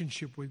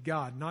relationship with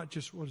God? Not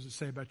just what does it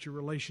say about your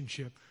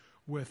relationship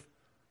with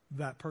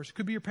that person.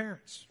 Could be your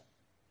parents.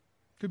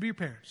 Could be your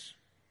parents.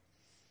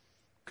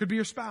 Could be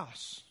your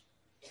spouse.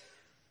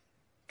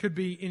 Could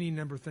be any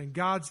number of things.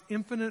 God's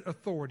infinite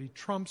authority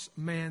trumps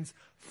man's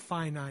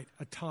finite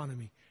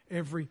autonomy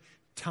every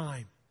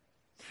time.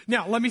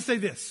 Now, let me say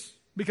this,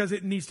 because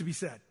it needs to be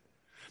said.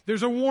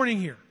 There's a warning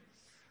here.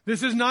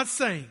 This is not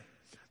saying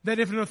that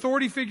if an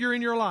authority figure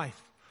in your life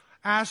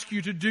asks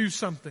you to do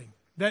something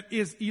that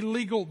is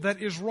illegal,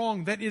 that is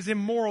wrong, that is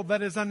immoral,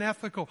 that is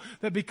unethical,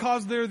 that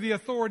because they're the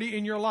authority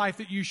in your life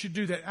that you should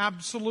do that.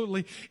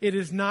 Absolutely, it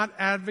is not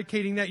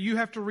advocating that. You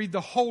have to read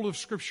the whole of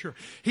Scripture.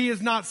 He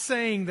is not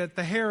saying that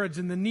the Herods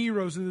and the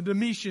Neros and the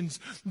Domitians,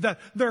 that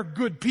they're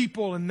good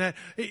people and that,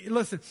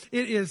 listen,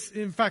 it is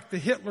in fact the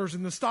Hitlers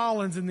and the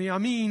Stalins and the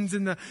Amins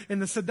and the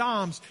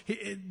Saddams.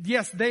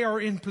 Yes, they are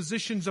in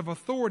positions of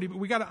authority, but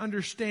we got to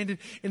understand it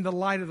in the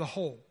light of the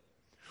whole.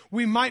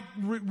 We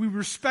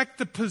respect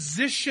the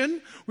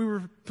position, we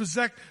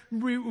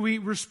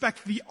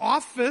respect the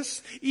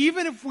office,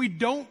 even if we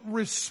don't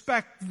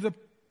respect the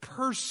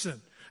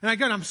person. And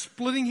again, I'm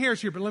splitting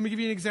hairs here, but let me give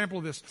you an example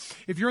of this.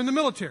 If you're in the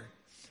military,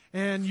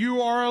 and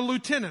you are a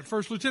lieutenant,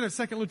 first lieutenant,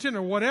 second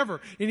lieutenant, or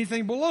whatever,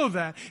 anything below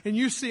that, and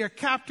you see a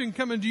captain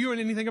coming to you and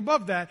anything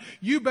above that,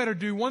 you better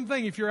do one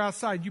thing. If you're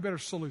outside, you better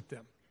salute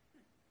them.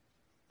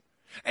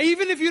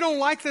 Even if you don't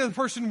like the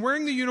person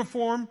wearing the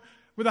uniform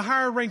with a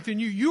higher rank than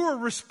you, you are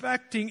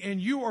respecting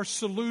and you are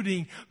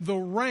saluting the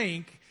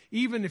rank,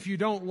 even if you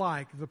don't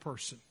like the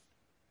person.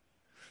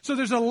 So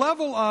there's a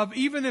level of,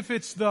 even if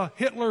it's the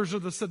Hitlers or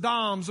the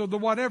Saddams or the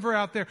whatever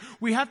out there,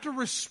 we have to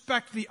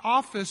respect the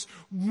office.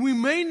 We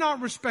may not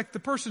respect the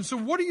person. So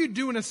what do you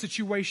do in a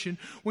situation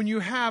when you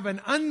have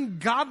an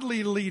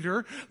ungodly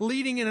leader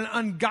leading in an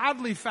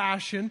ungodly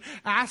fashion,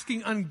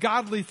 asking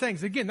ungodly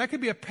things? Again, that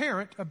could be a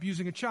parent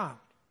abusing a child.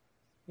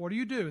 What do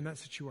you do in that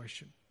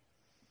situation?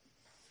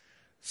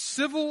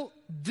 Civil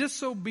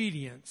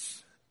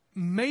disobedience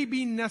may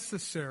be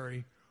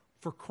necessary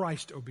for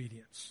Christ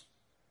obedience.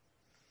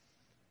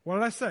 What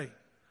did I say?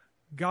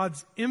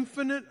 God's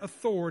infinite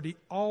authority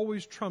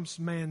always trumps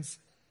man's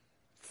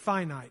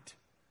finite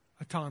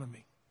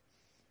autonomy.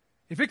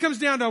 If it comes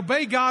down to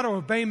obey God or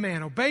obey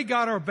man, obey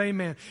God or obey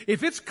man,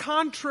 if it's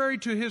contrary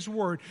to His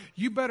word,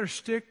 you better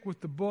stick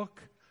with the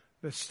book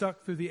that's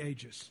stuck through the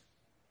ages.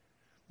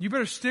 You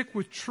better stick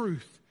with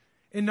truth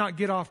and not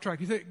get off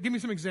track. You say, give me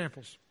some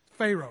examples.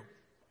 Pharaoh.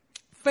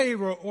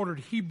 Pharaoh ordered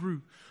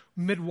Hebrew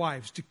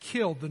midwives to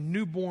kill the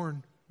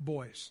newborn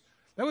boys.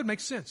 That would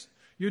make sense.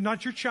 You're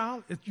not your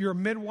child. If you're a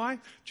midwife,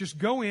 just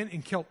go in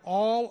and kill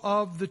all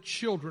of the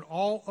children,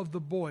 all of the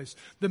boys.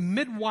 The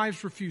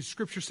midwives refused.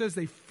 Scripture says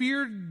they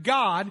feared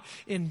God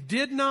and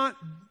did not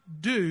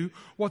do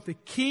what the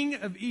king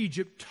of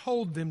Egypt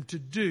told them to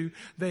do.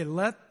 They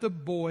let the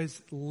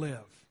boys live.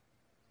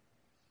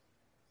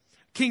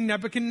 King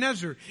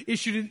Nebuchadnezzar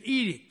issued an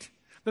edict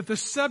that the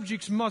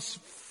subjects must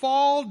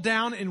fall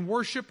down and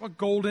worship a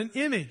golden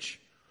image.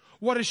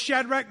 What does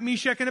Shadrach,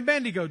 Meshach, and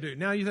Abednego do?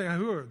 Now you think,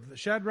 who are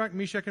Shadrach,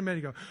 Meshach, and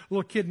Abednego? A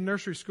little kid in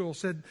nursery school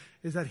said,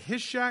 is that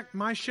his shack,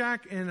 my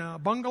shack, and a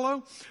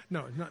bungalow?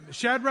 No, not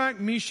Shadrach,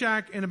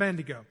 Meshach, and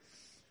Abednego.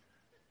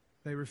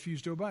 They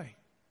refused to obey.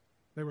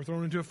 They were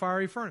thrown into a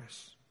fiery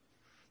furnace.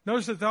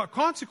 Notice that the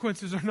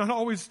consequences are not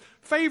always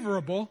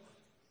favorable,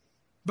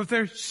 but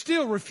they're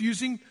still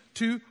refusing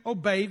to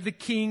obey the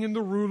king and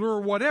the ruler or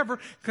whatever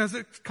because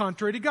it's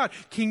contrary to God.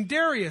 King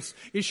Darius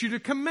issued a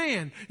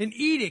command, an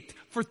edict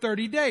for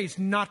 30 days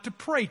not to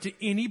pray to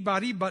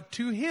anybody but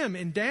to him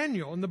in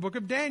Daniel, in the book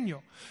of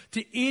Daniel,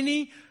 to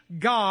any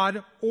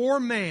god or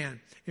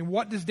man. And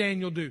what does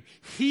Daniel do?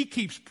 He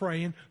keeps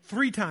praying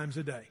 3 times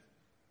a day.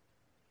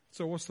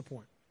 So what's the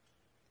point?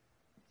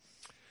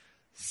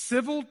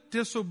 Civil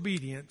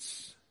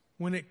disobedience,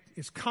 when it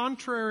is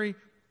contrary,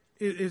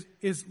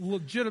 is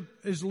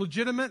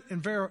legitimate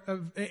and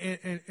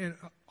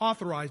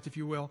authorized, if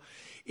you will,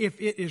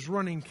 if it is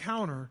running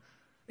counter,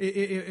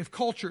 if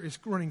culture is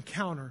running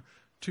counter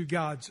to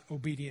God's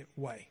obedient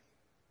way.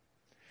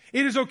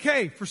 It is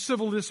okay for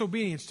civil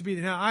disobedience to be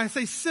there. Now, I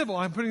say civil,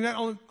 I'm putting that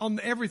on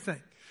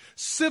everything.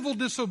 Civil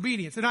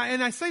disobedience. And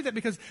I say that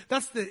because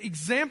that's the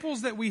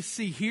examples that we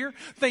see here.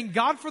 Thank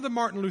God for the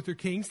Martin Luther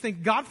Kings.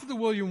 Thank God for the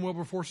William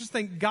Wilberforces.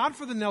 Thank God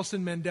for the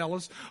Nelson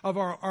Mandelas of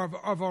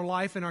our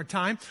life and our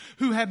time,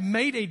 who have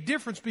made a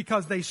difference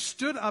because they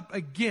stood up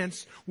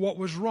against what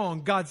was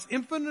wrong. God's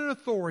infinite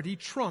authority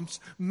trumps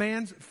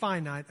man's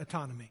finite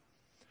autonomy.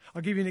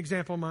 I'll give you an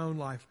example in my own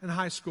life. In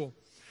high school,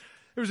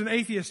 there was an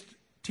atheist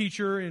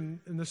teacher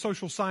in the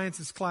social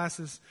sciences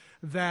classes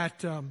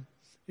that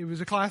it was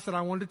a class that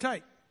I wanted to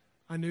take.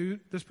 I knew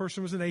this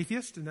person was an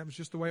atheist, and that was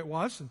just the way it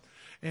was.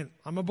 And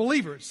I'm a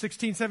believer. At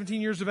 16, 17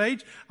 years of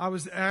age, I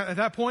was at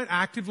that point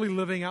actively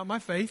living out my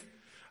faith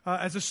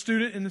as a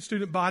student in the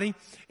student body.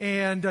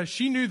 And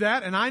she knew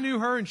that, and I knew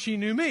her, and she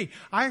knew me.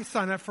 I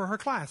signed up for her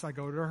class. I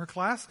go to her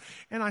class,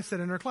 and I sit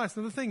in her class.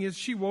 Now, the thing is,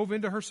 she wove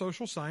into her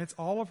social science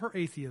all of her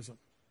atheism.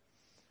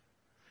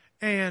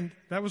 And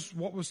that was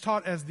what was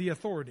taught as the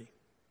authority.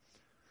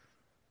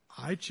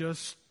 I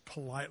just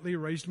politely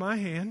raised my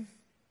hand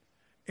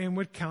and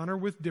would counter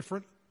with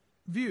different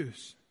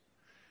views.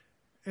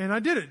 And I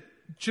did it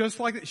just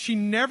like that. She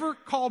never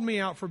called me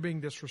out for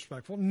being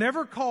disrespectful,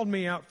 never called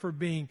me out for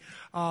being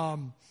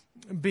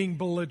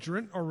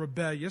belligerent or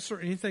rebellious or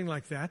anything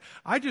like that.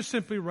 I just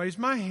simply raised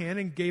my hand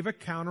and gave a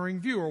countering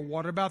view, or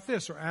what about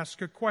this, or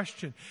asked a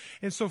question.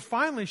 And so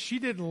finally she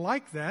didn't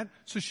like that,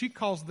 so she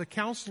calls the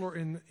counselor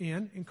in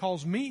and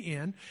calls me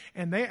in,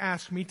 and they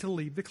asked me to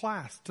leave the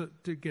class,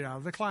 to get out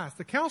of the class.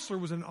 The counselor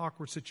was in an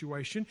awkward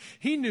situation.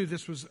 He knew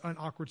this was an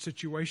awkward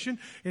situation,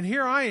 and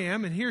here I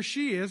am, and here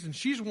she is, and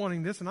she's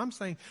wanting this, and I'm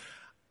saying,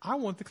 I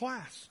want the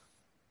class.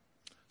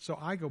 So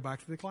I go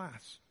back to the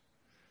class.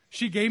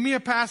 She gave me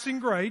a passing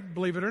grade,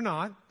 believe it or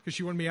not, because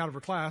she wanted me out of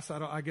her class.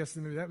 I guess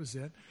maybe that was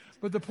it.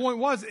 But the point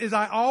was,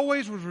 I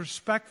always was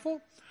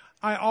respectful.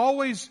 I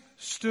always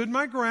stood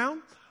my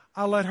ground.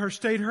 I let her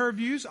state her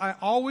views. I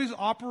always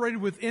operated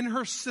within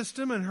her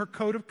system and her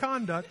code of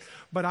conduct,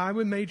 but I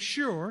made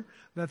sure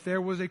that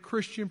there was a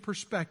Christian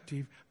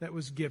perspective that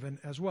was given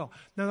as well.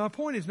 Now, my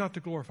point is not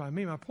to glorify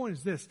me. My point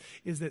is this,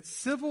 is that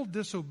civil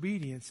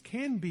disobedience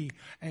can be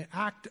an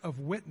act of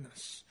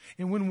witness.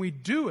 And when we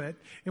do it,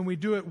 and we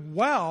do it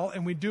well,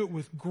 and we do it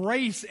with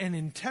grace and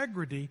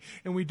integrity,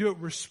 and we do it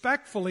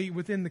respectfully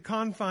within the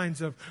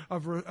confines of a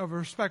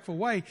respectful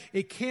way,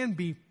 it can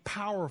be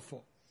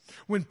powerful.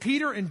 When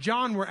Peter and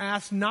John were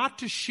asked not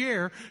to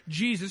share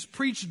Jesus,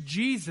 preach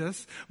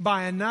Jesus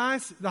by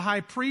Annas, the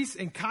high priest,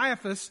 and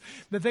Caiaphas,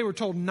 that they were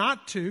told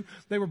not to,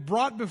 they were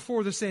brought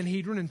before the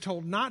Sanhedrin and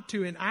told not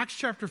to. In Acts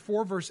chapter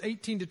 4, verse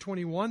 18 to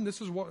 21,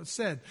 this is what it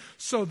said.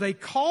 So they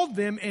called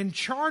them and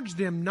charged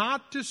them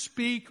not to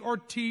speak or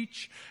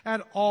teach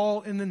at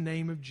all in the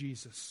name of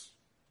Jesus.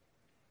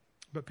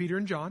 But Peter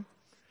and John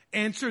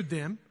answered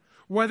them,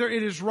 whether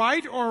it is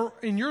right or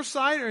in your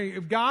sight or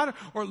of God,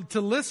 or to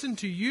listen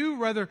to you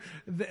rather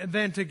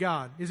than to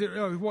God.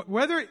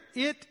 Whether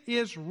it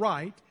is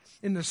right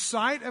in the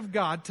sight of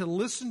God to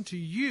listen to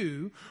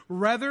you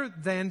rather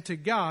than to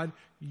God,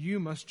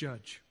 you must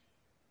judge.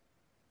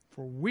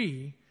 For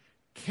we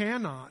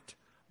cannot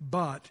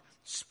but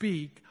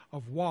speak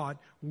of what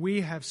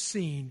we have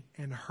seen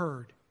and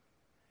heard.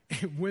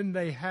 And when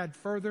they had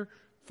further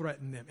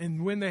threatened them,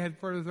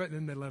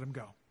 they let them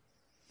go.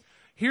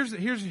 Here's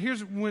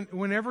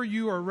whenever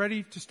you are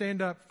ready to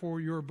stand up for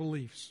your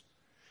beliefs,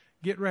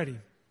 get ready.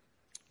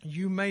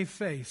 You may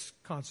face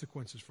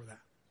consequences for that.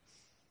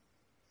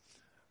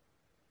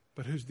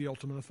 But who's the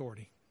ultimate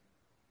authority?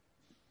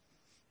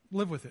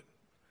 Live with it.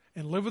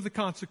 And live with the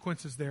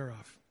consequences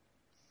thereof.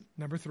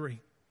 Number 3,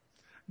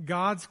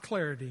 God's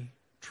clarity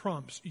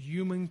trumps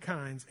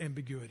humankind's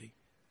ambiguity.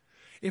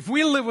 If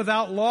we live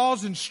without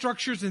laws and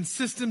structures and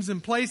systems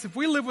in place, if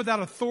we live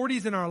without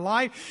authorities in our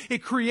life,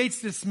 it creates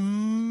this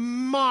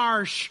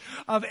marsh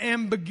of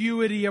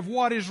ambiguity of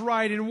what is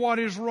right and what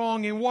is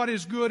wrong and what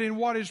is good and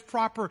what is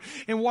proper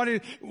and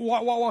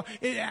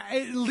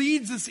it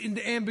leads us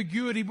into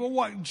ambiguity. But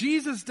what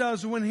Jesus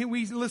does when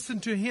we listen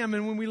to Him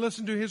and when we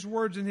listen to His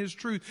words and His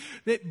truth,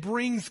 that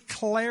brings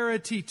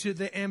clarity to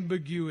the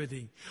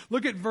ambiguity.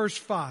 Look at verse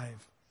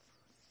 5.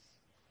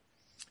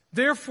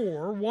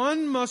 Therefore,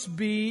 one must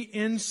be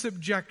in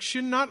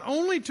subjection, not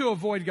only to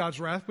avoid God's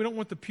wrath. We don't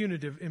want the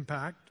punitive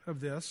impact of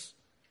this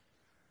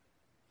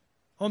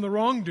on the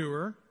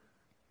wrongdoer.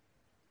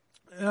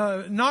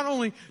 Not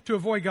only to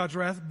avoid God's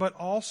wrath, but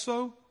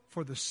also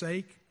for the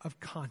sake of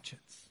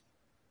conscience.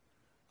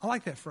 I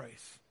like that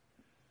phrase.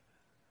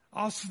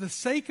 Also, the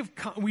sake of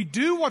we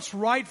do what's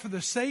right for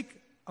the sake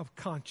of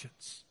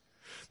conscience.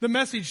 The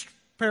Message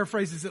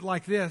paraphrases it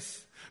like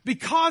this: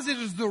 because it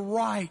is the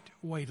right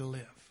way to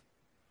live.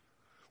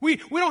 We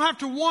don't have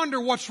to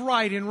wonder what's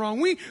right and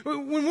wrong.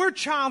 When we're a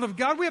child of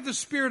God, we have the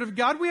Spirit of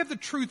God. We have the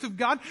truth of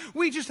God.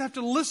 We just have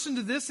to listen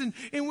to this, and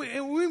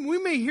we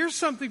may hear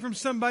something from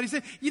somebody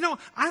saying,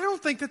 I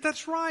don't think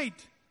that's right.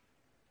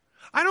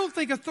 I don't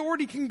think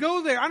authority can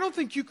go there. I don't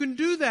think you can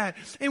do that.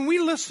 And we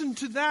listen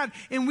to that,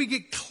 and we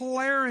get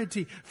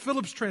clarity.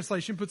 Phillips'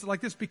 translation puts it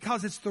like this: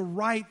 because it's the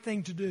right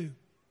thing to do.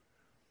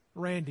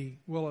 Randy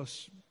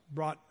Willis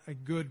brought a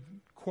good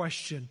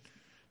question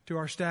to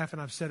our staff,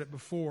 and I've said it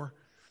before.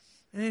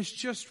 And it's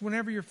just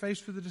whenever you're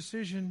faced with a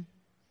decision,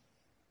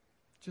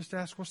 just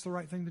ask what's the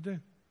right thing to do.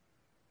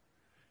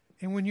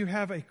 And when you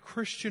have a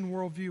Christian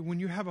worldview, when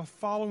you have a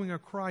following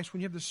of Christ,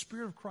 when you have the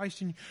Spirit of Christ,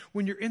 and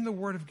when you're in the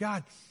Word of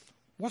God,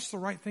 what's the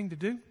right thing to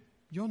do?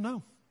 You'll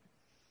know.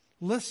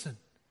 Listen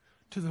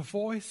to the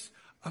voice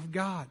of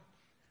God.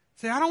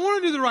 Say, I don't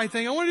want to do the right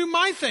thing. I want to do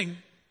my thing.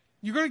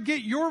 You're going to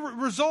get your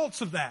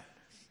results of that.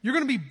 You're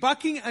going to be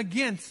bucking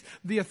against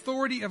the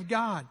authority of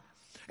God.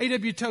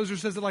 A.W. Tozer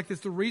says it like this: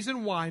 the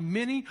reason why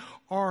many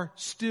are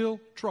still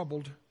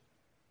troubled,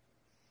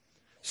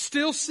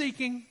 still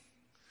seeking,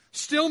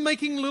 still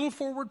making little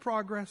forward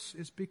progress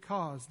is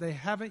because they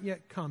haven't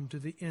yet come to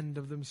the end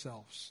of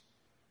themselves.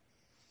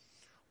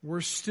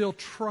 We're still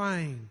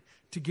trying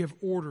to give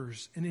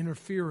orders and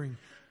interfering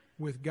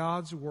with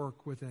God's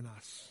work within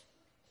us.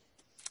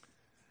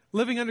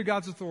 Living under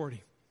God's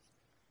authority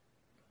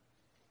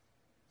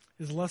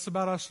is less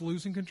about us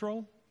losing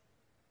control,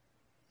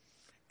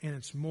 and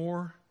it's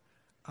more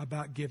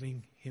about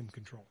giving Him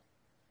control.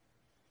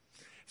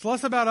 It's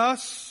less about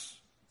us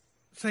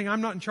saying, I'm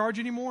not in charge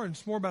anymore, and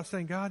it's more about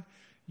saying, God,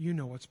 you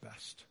know what's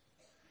best.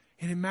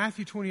 And in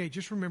Matthew 28,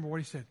 just remember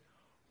what He said: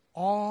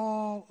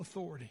 all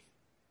authority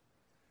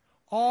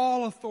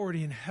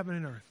in heaven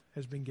and earth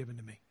has been given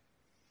to me.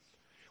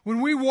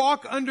 When we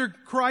walk under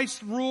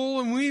Christ's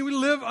rule and we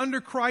live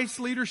under Christ's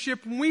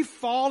leadership, when we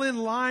fall in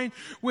line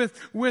with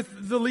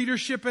the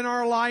leadership in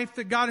our life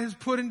that God has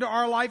put into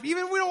our life,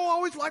 even if we don't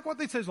always like what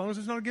they say, as long as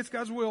it's not against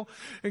God's will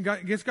and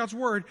against God's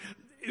word,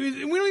 we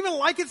don't even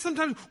like it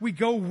sometimes. We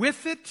go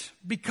with it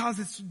because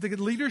it's the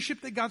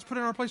leadership that God's put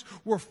in our place.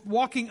 We're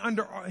walking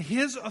under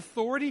His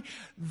authority.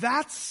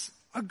 That's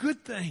a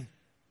good thing.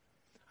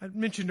 I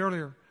mentioned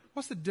earlier,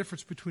 what's the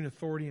difference between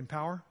authority and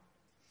power?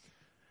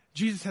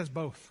 Jesus has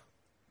both.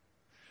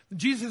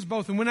 Jesus has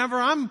both. And whenever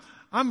I'm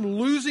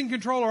losing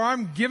control or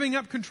I'm giving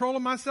up control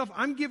of myself,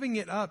 I'm giving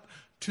it up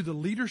to the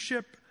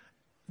leadership,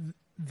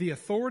 the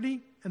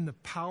authority, and the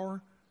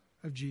power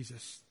of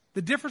Jesus.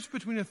 The difference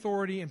between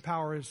authority and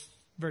power is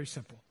very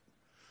simple.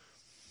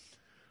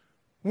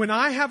 When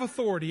I have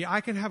authority,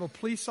 I can have a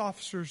police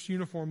officer's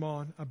uniform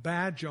on, a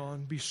badge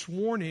on, be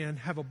sworn in,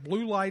 have a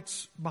blue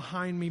lights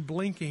behind me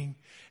blinking,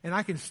 and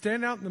I can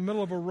stand out in the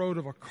middle of a road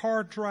of a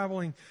car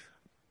traveling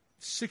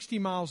 60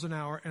 miles an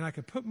hour, and I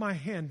could put my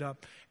hand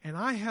up, and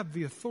I have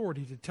the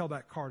authority to tell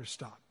that car to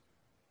stop.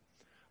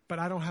 But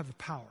I don't have the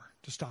power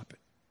to stop it.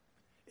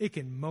 It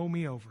can mow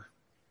me over,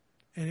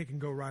 and it can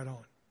go right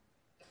on.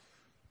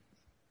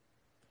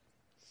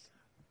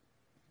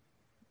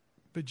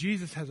 But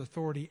Jesus has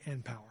authority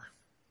and power.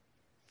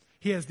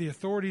 He has the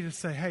authority to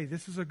say, hey,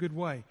 this is a good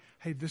way.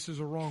 Hey, this is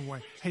a wrong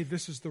way. Hey,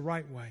 this is the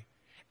right way.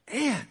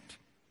 And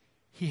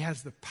He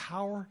has the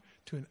power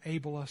to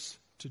enable us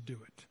to do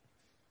it.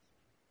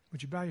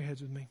 Would you bow your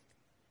heads with me?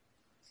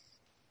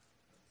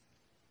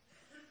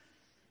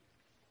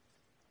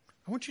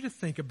 I want you to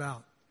think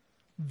about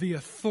the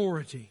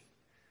authority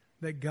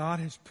that God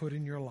has put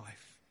in your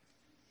life.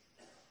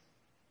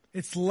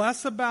 It's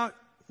less about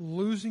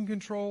losing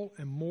control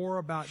and more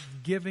about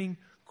giving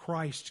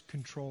Christ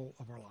control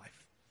of our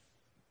life.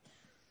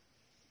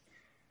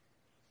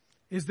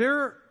 Are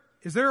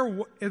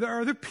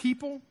there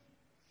people,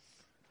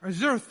 or is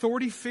there an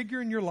authority figure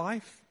in your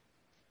life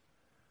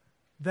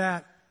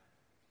that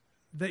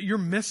you're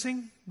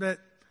missing, that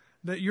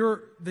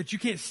you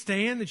can't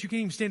stand, that you can't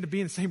even stand to be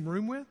in the same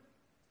room with?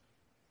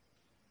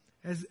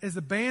 As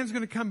the band's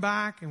going to come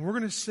back and we're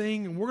going to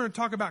sing and we're going to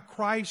talk about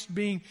Christ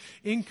being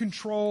in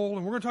control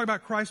and we're going to talk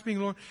about Christ being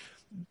Lord,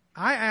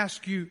 I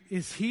ask you,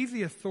 is He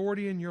the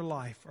authority in your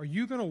life? Are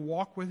you going to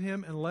walk with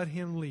Him and let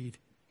Him lead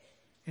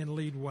and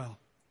lead well?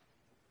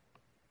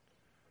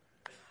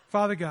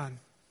 Father God,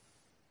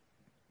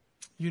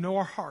 You know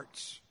our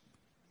hearts.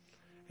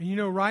 And You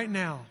know right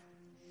now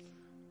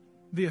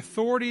the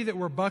authority that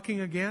we're bucking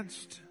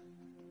against,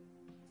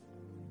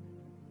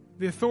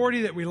 the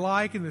authority that we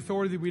like and the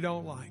authority that we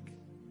don't like.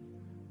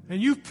 And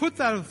You've put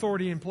that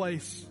authority in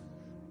place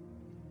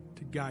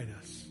to guide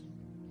us.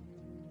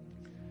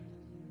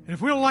 And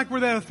if we don't like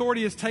where that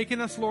authority has taken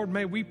us, Lord,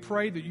 may we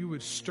pray that You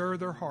would stir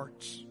their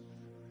hearts.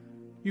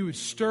 You would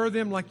stir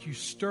them like You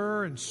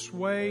stir and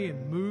sway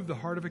and move the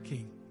heart of a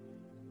king.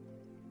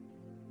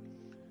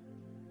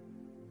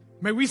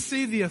 May we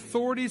see the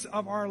authorities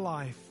of our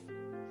life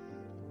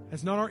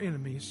as not our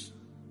enemies,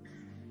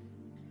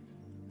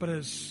 but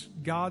as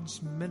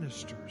God's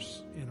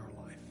ministers in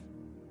our life.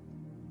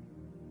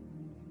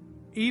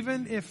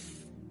 Even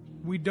if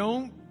we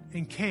don't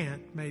and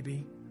can't,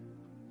 maybe,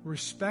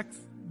 respect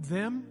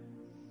them,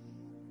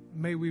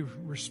 may we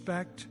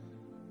respect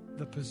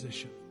the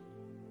position.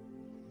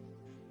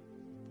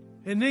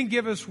 And then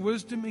give us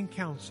wisdom and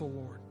counsel,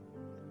 Lord,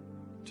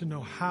 to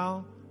know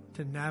how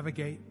to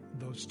navigate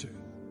those two.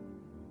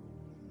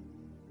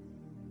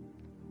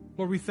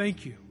 Lord, we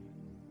thank You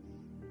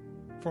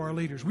for our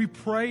leaders. We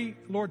pray,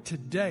 Lord,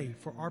 today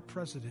for our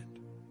president.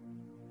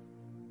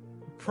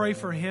 We pray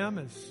for him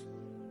as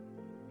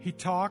he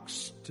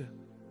talks to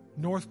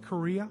North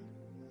Korea.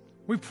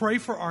 We pray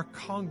for our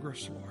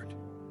Congress, Lord,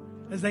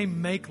 as they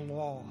make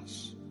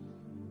laws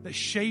that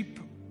shape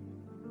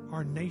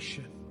our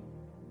nation.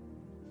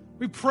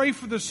 We pray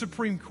for the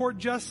Supreme Court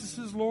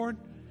justices, Lord,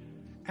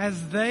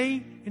 as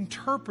they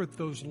interpret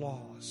those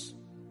laws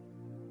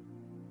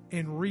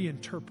and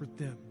reinterpret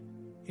them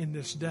in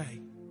this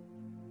day.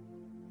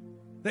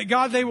 That,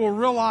 God, they will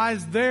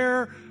realize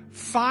their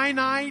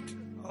finite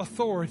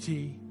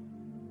authority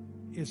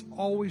is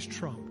always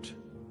trumped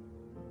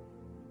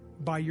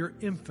by Your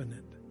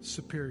infinite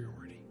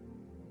superiority.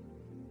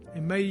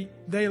 And may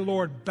they,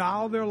 Lord,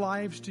 bow their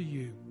lives to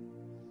You.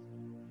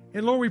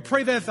 And Lord, we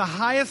pray that at the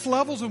highest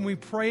levels, and we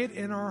pray it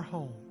in our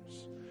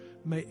homes,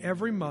 may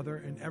every mother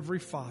and every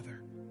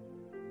father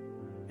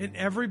and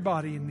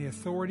everybody in the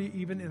authority,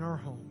 even in our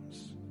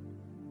homes,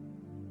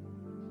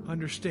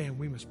 understand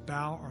we must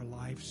bow our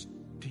lives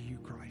to You,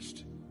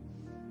 Christ.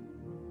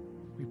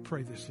 We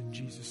pray this in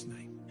Jesus'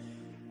 name.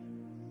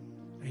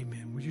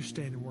 Amen. Would you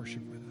stand and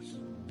worship with us?